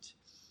prayed.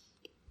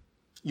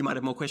 You might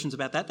have more questions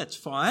about that, that's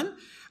fine.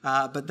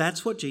 But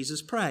that's what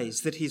Jesus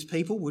prays, that his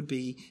people would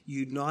be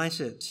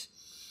united.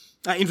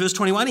 In verse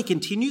 21, he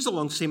continues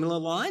along similar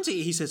lines.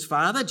 He says,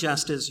 Father,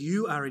 just as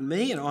you are in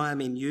me and I am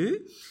in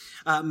you,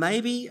 may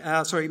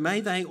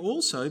they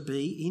also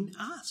be in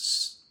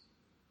us,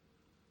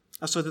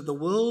 so that the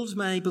world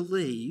may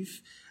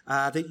believe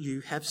that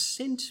you have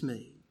sent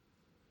me.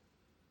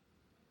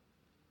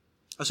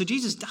 So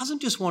Jesus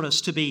doesn't just want us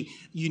to be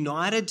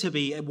united, to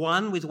be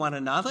one with one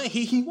another.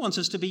 He wants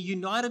us to be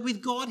united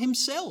with God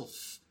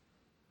himself.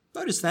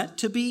 Notice that,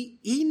 to be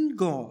in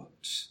God.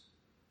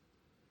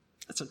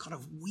 That's a kind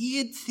of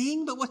weird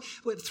thing,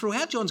 but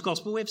throughout John's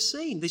Gospel we've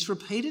seen this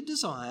repeated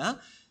desire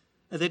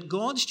that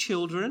God's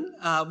children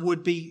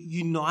would be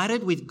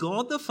united with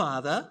God the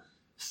Father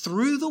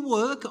through the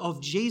work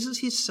of Jesus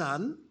his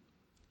Son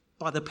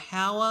by the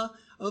power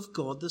of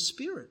God the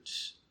Spirit.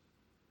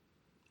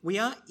 We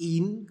are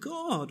in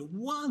God,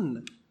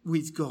 one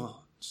with God,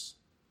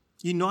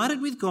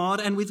 united with God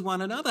and with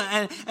one another.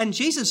 And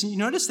Jesus, you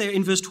notice there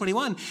in verse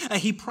 21,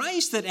 he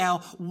prays that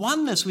our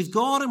oneness with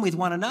God and with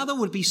one another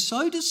would be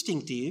so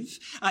distinctive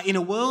in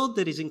a world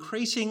that is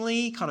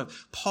increasingly kind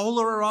of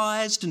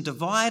polarised and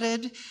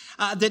divided,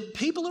 that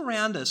people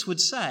around us would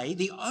say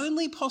the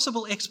only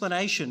possible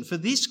explanation for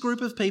this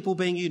group of people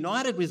being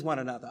united with one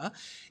another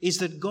is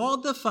that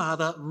God the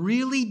Father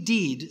really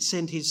did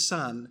send his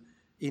Son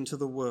into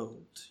the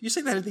world. You see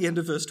that at the end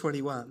of verse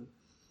 21.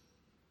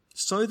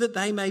 So that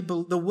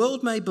the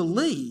world may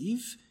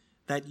believe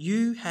that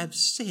you have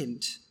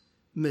sent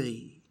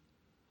me.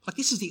 Like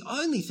this is the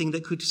only thing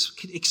that could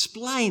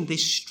explain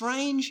this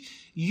strange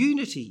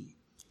unity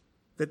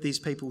that these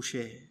people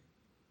share.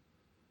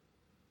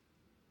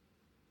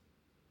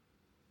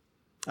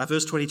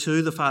 Verse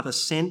 22, the Father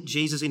sent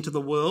Jesus into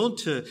the world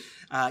to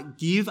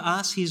give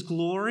us his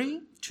glory,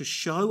 to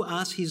show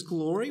us his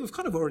glory. We've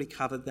kind of already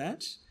covered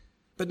that.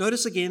 But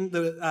notice again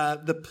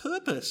the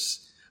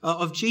purpose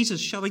of Jesus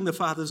showing the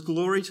Father's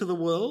glory to the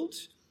world.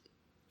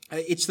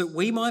 It's that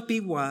we might be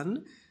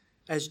one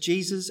as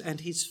Jesus and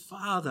his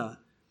Father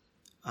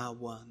are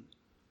one.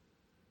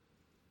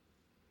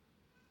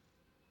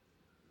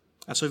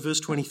 So verse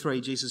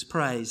 23, Jesus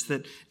prays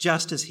that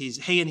just as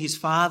he and his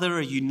Father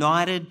are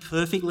united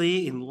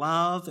perfectly in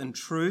love and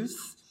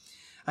truth,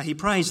 he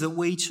prays that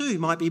we too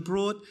might be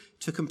brought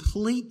to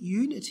complete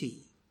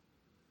unity.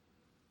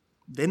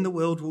 Then the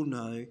world will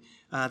know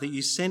that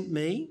you sent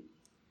me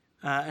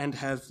and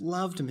have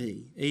loved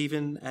me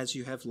even as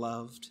you have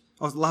loved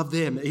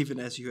them even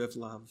as you have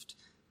loved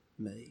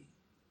me.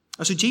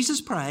 So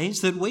Jesus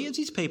prays that we as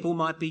his people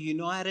might be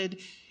united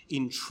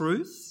in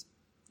truth,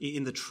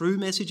 in the true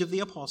message of the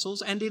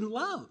apostles, and in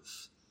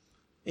love,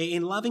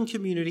 in loving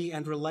community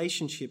and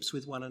relationships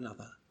with one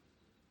another.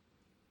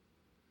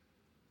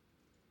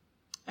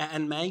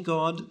 And may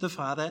God the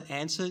Father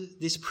answer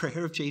this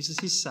prayer of Jesus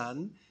his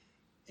Son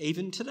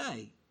even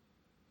today,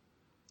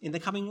 in the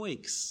coming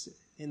weeks,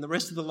 in the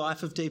rest of the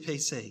life of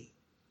DPC,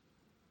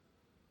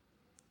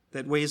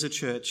 that we as a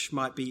church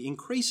might be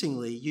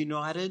increasingly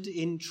united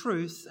in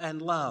truth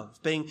and love,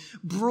 being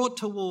brought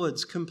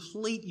towards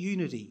complete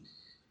unity.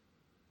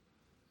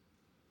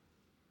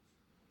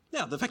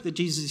 Now, the fact that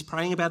Jesus is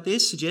praying about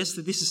this suggests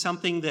that this is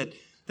something that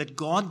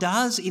God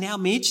does in our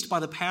midst by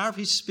the power of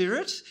his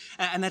Spirit,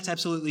 and that's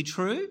absolutely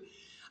true.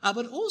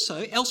 But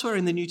also, elsewhere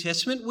in the New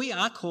Testament, we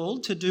are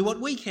called to do what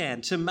we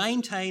can to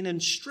maintain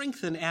and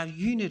strengthen our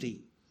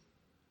unity.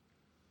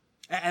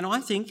 And I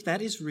think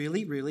that is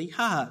really, really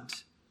hard.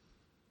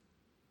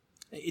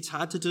 It's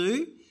hard to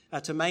do,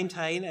 to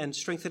maintain and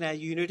strengthen our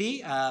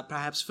unity,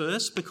 perhaps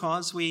first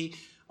because we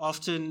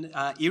often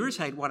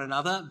irritate one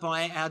another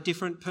by our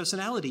different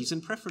personalities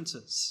and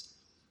preferences.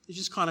 They're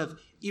just kind of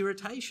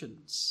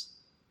irritations,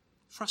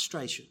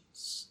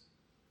 frustrations.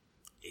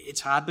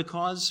 It's hard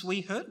because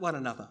we hurt one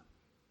another.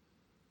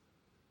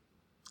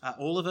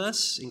 All of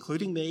us,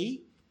 including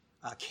me,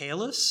 are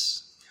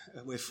careless,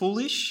 we're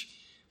foolish,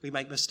 we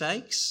make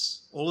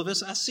mistakes. All of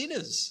us are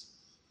sinners.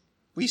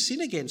 We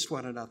sin against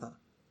one another.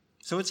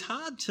 So it's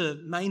hard to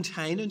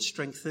maintain and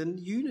strengthen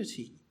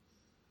unity.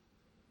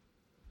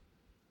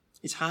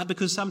 It's hard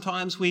because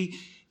sometimes we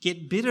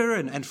get bitter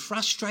and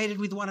frustrated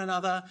with one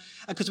another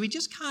because we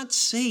just can't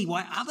see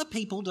why other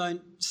people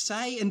don't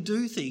say and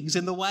do things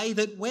in the way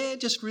that we're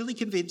just really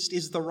convinced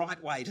is the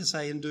right way to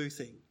say and do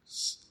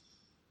things.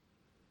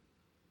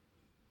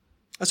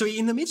 So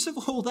in the midst of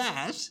all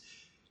that,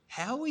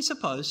 how are we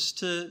supposed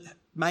to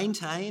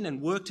maintain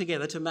and work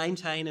together to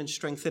maintain and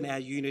strengthen our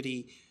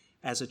unity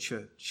as a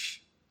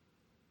church?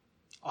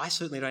 I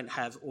certainly don't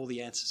have all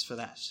the answers for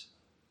that.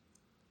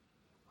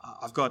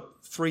 I've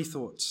got 3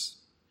 thoughts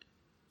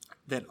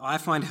that I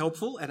find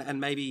helpful and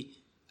maybe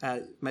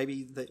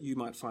that you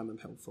might find them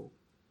helpful.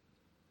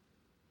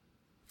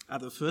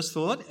 The first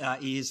thought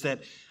is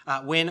that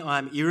when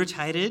I'm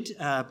irritated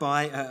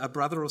by a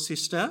brother or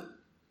sister,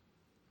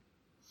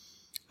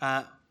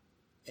 I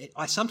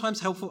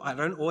sometimes helpful. I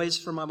don't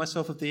always remind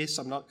myself of this.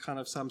 I'm not kind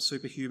of some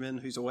superhuman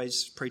who's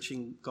always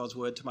preaching God's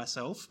word to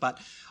myself, but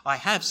I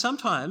have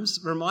sometimes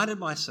reminded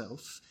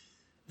myself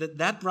that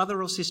that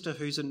brother or sister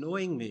who's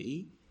annoying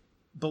me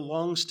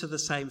belongs to the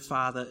same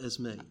Father as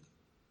me.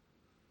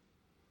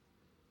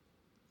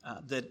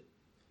 That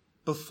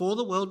before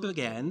the world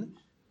began,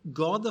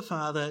 God the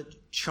Father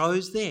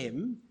chose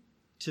them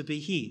to be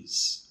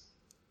his.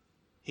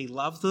 He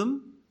loved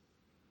them.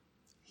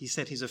 He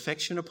set his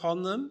affection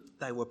upon them.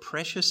 They were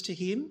precious to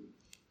him.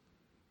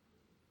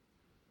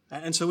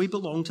 And so we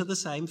belong to the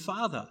same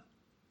Father.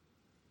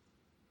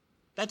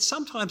 That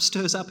sometimes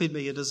stirs up in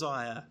me a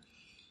desire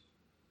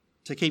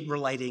to keep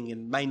relating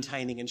and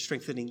maintaining and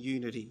strengthening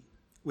unity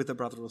with a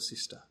brother or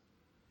sister.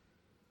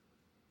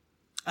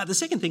 The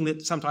second thing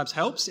that sometimes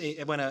helps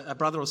when a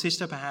brother or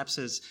sister perhaps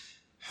has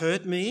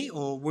hurt me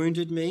or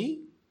wounded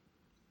me,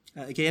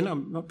 again,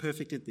 I'm not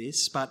perfect at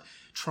this, but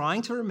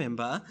trying to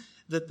remember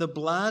that the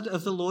blood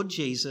of the Lord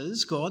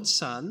Jesus, God's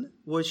Son,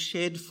 was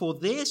shed for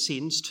their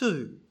sins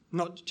too,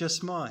 not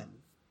just mine.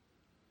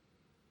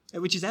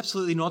 Which is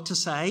absolutely not to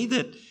say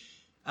that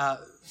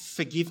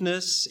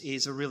forgiveness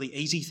is a really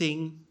easy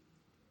thing,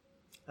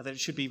 that it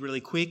should be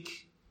really quick.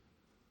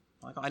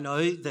 Like, I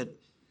know that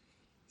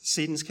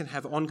sins can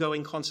have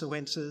ongoing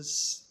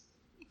consequences.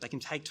 They can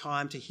take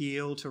time to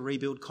heal, to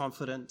rebuild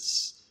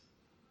confidence.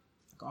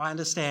 I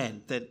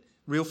understand that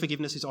real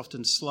forgiveness is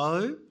often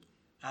slow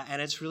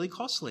and it's really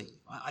costly.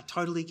 I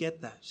totally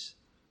get that.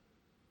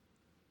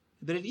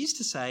 But it is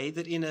to say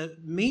that in a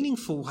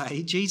meaningful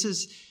way,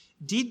 Jesus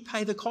did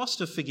pay the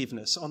cost of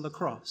forgiveness on the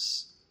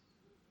cross.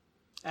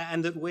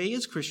 And that we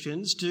as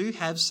Christians do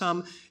have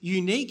some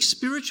unique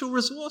spiritual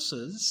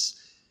resources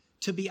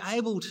to be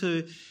able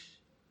to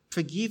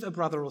forgive a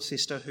brother or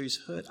sister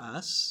who's hurt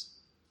us,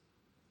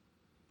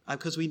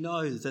 because we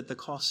know that the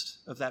cost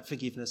of that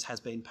forgiveness has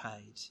been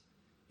paid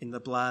in the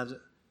blood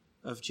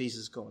of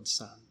Jesus, God's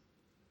Son.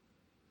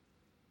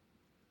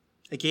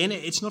 Again,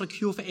 it's not a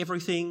cure for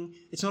everything.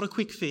 It's not a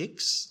quick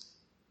fix,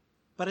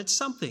 but it's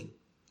something.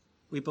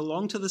 We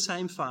belong to the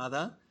same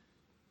Father.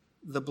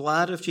 The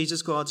blood of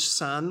Jesus, God's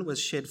Son, was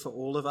shed for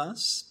all of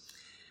us,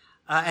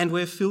 and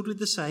we're filled with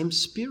the same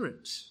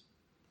Spirit.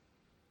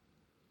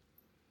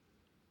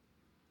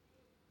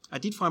 I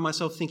did find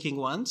myself thinking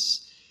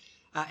once,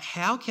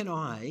 how can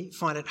I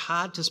find it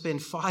hard to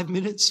spend 5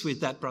 minutes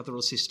with that brother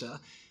or sister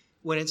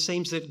when it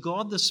seems that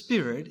God the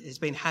Spirit has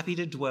been happy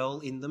to dwell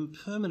in them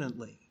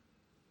permanently?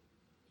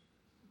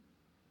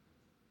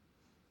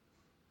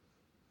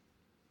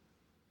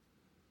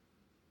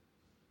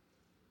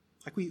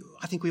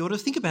 I think we ought to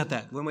think about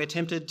that when we're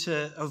tempted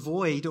to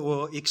avoid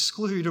or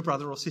exclude a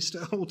brother or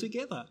sister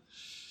altogether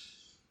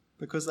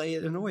because they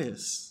annoy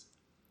us.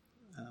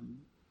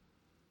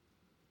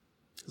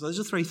 So those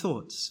are 3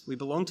 thoughts. We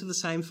belong to the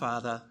same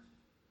Father.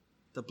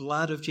 The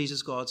blood of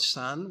Jesus, God's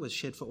Son, was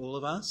shed for all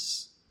of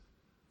us.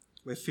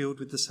 We're filled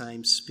with the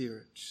same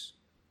Spirit.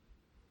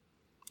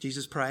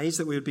 Jesus prays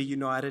that we would be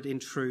united in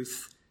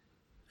truth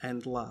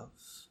and love.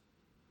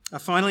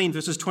 Finally, in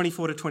verses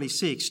 24 to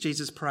 26,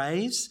 Jesus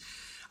prays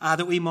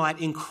that we might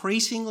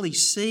increasingly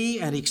see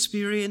and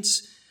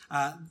experience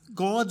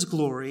God's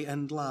glory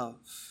and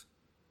love.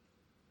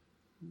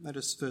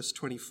 Notice verse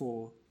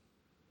 24.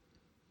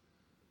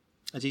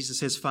 Jesus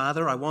says,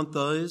 Father, I want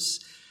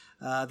those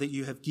that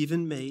you have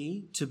given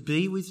me to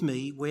be with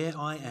me where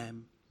I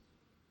am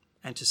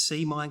and to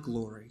see my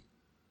glory.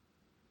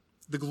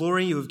 The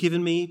glory you have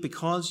given me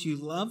because you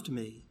loved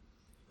me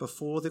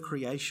before the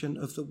creation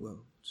of the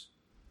world.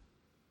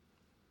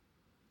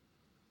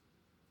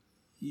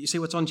 You see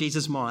what's on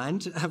Jesus'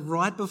 mind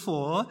right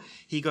before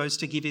he goes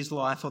to give his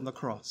life on the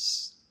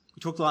cross. We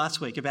talked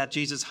last week about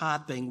Jesus'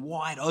 heart being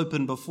wide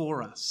open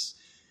before us.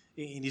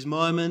 In his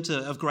moment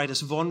of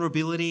greatest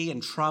vulnerability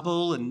and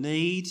trouble and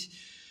need,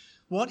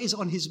 what is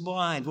on his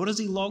mind? What does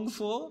he long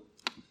for?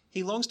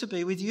 He longs to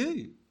be with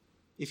you,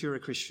 if you're a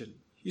Christian.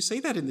 You see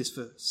that in this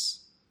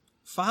verse.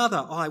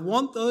 Father, I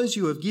want those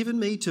you have given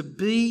me to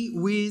be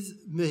with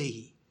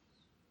me.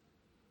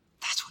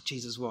 That's what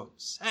Jesus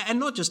wants. And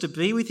not just to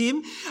be with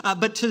him,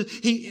 but so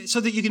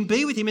that you can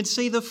be with him and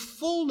see the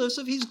fullness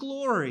of his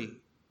glory.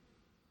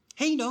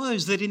 He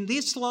knows that in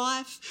this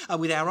life,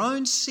 with our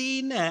own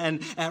sin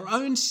and our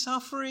own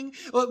suffering,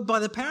 by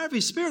the power of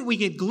his Spirit, we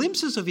get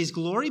glimpses of his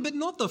glory, but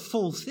not the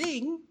full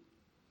thing.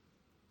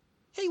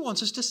 He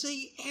wants us to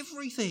see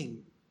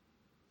everything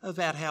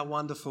about how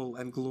wonderful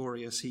and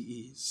glorious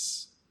he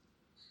is.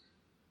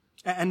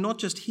 And not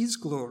just his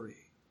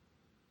glory,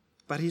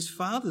 but his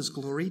Father's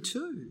glory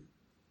too.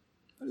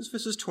 Notice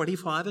verses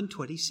 25 and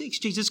 26.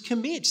 Jesus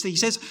commits. He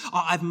says,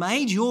 I've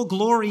made your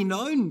glory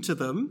known to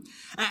them,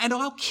 and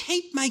I'll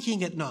keep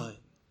making it known.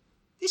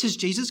 This is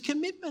Jesus'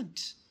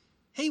 commitment.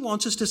 He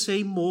wants us to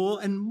see more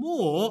and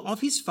more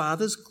of his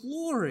Father's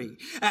glory.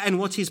 And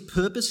what's his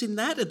purpose in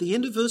that? At the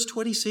end of verse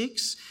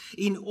 26,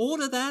 in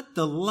order that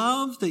the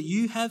love that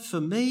you have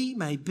for me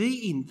may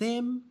be in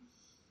them,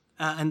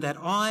 and that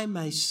I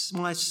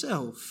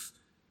myself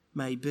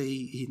may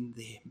be in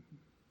them.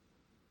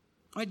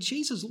 Right?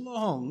 Jesus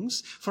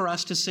longs for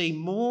us to see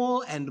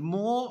more and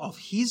more of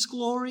his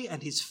glory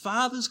and his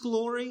Father's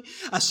glory,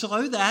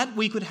 so that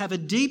we could have a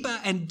deeper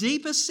and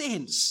deeper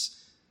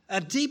sense,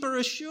 a deeper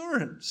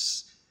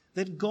assurance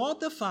that God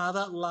the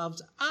Father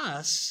loves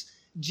us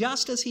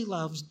just as he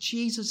loves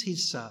Jesus,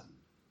 his Son.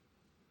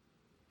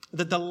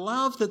 That the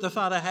love that the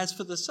Father has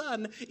for the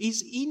Son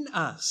is in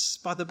us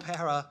by the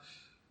power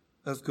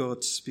of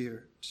God's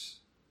Spirit.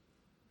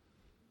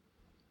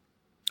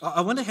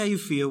 I wonder how you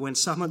feel when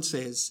someone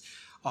says,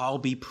 I'll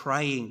be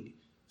praying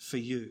for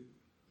you.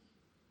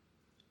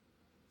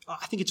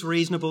 I think it's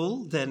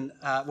reasonable then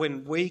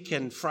when weak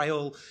and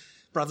frail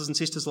brothers and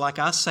sisters like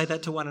us say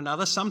that to one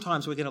another,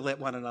 sometimes we're going to let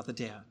one another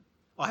down.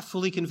 I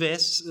fully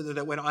confess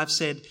that when I've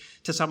said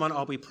to someone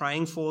I'll be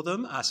praying for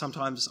them,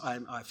 sometimes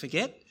I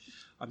forget,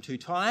 I'm too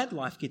tired,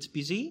 life gets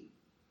busy.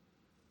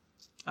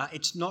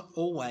 It's not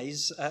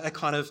always a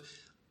kind of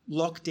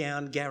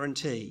lockdown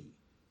guarantee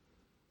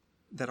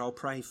that I'll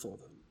pray for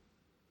them.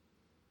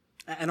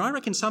 And I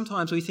reckon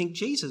sometimes we think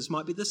Jesus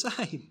might be the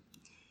same,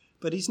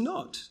 but he's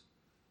not.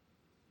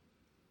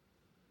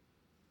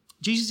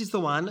 Jesus is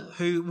the one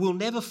who will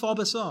never fob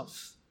us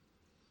off.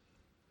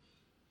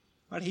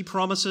 Right? He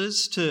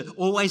promises to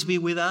always be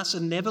with us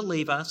and never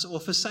leave us or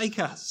forsake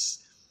us.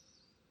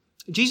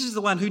 Jesus is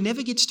the one who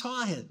never gets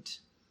tired.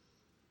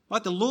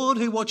 Like the Lord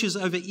who watches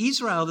over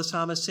Israel, the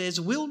psalmist says,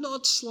 will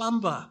not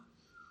slumber.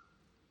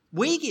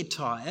 We get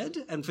tired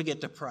and forget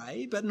to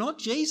pray, but not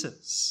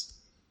Jesus.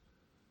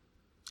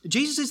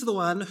 Jesus is the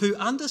one who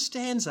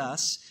understands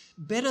us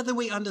better than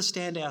we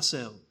understand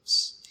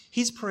ourselves.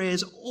 His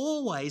prayers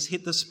always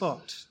hit the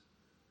spot.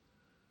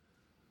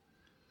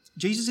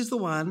 Jesus is the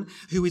one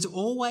who is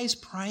always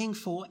praying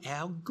for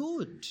our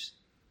good.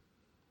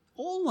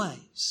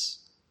 Always.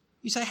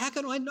 You say, how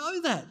can I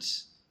know that?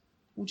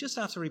 Well, just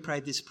after he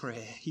prayed this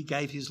prayer, he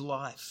gave his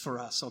life for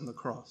us on the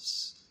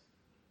cross.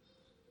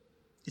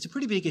 It's a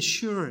pretty big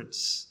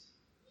assurance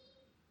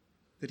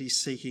that he's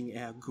seeking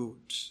our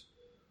good.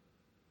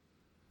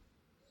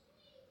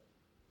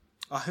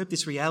 I hope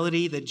this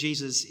reality that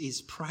Jesus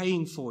is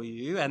praying for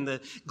you and the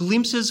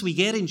glimpses we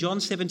get in John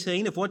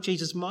 17 of what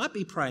Jesus might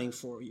be praying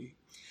for you,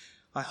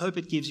 I hope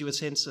it gives you a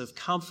sense of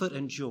comfort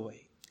and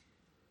joy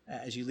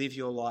as you live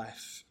your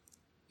life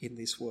in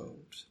this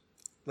world.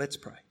 Let's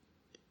pray.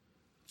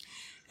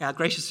 Our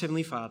gracious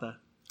Heavenly Father,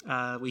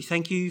 we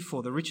thank you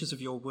for the riches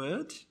of your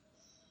word.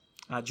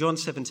 John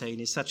 17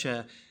 is such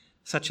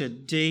a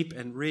deep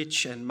and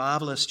rich and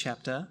marvellous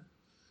chapter.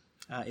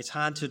 It's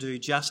hard to do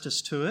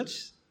justice to it.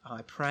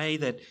 I pray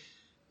that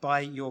by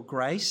your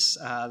grace,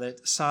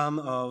 that some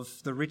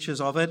of the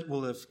riches of it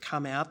will have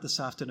come out this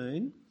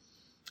afternoon.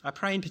 I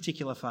pray in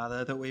particular,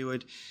 Father, that we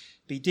would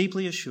be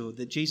deeply assured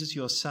that Jesus,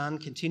 your Son,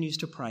 continues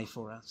to pray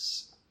for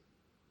us,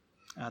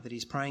 that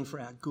he's praying for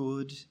our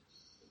good,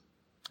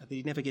 that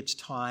he never gets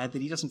tired,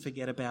 that he doesn't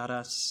forget about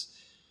us,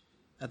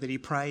 that he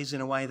prays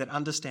in a way that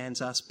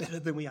understands us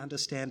better than we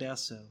understand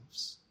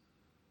ourselves.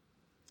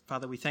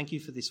 Father, we thank you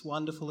for this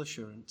wonderful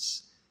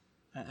assurance,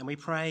 and we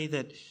pray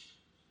that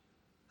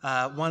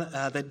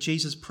that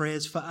Jesus'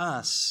 prayers for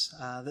us,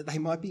 that they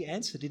might be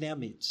answered in our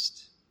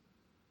midst,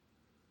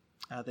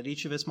 that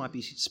each of us might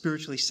be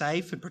spiritually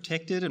safe and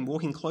protected and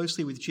walking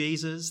closely with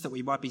Jesus, that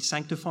we might be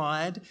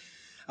sanctified,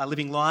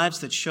 living lives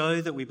that show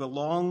that we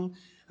belong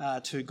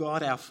to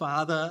God our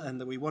Father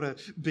and that we want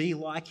to be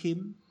like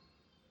him.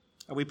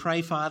 We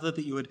pray, Father,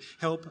 that you would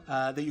help,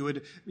 that you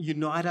would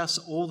unite us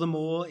all the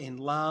more in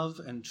love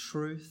and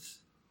truth.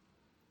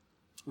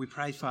 We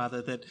pray,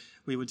 Father, that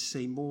we would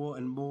see more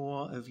and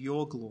more of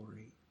your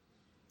glory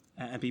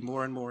and be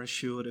more and more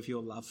assured of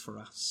your love for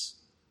us.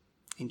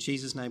 In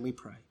Jesus' name we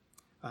pray.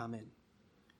 Amen.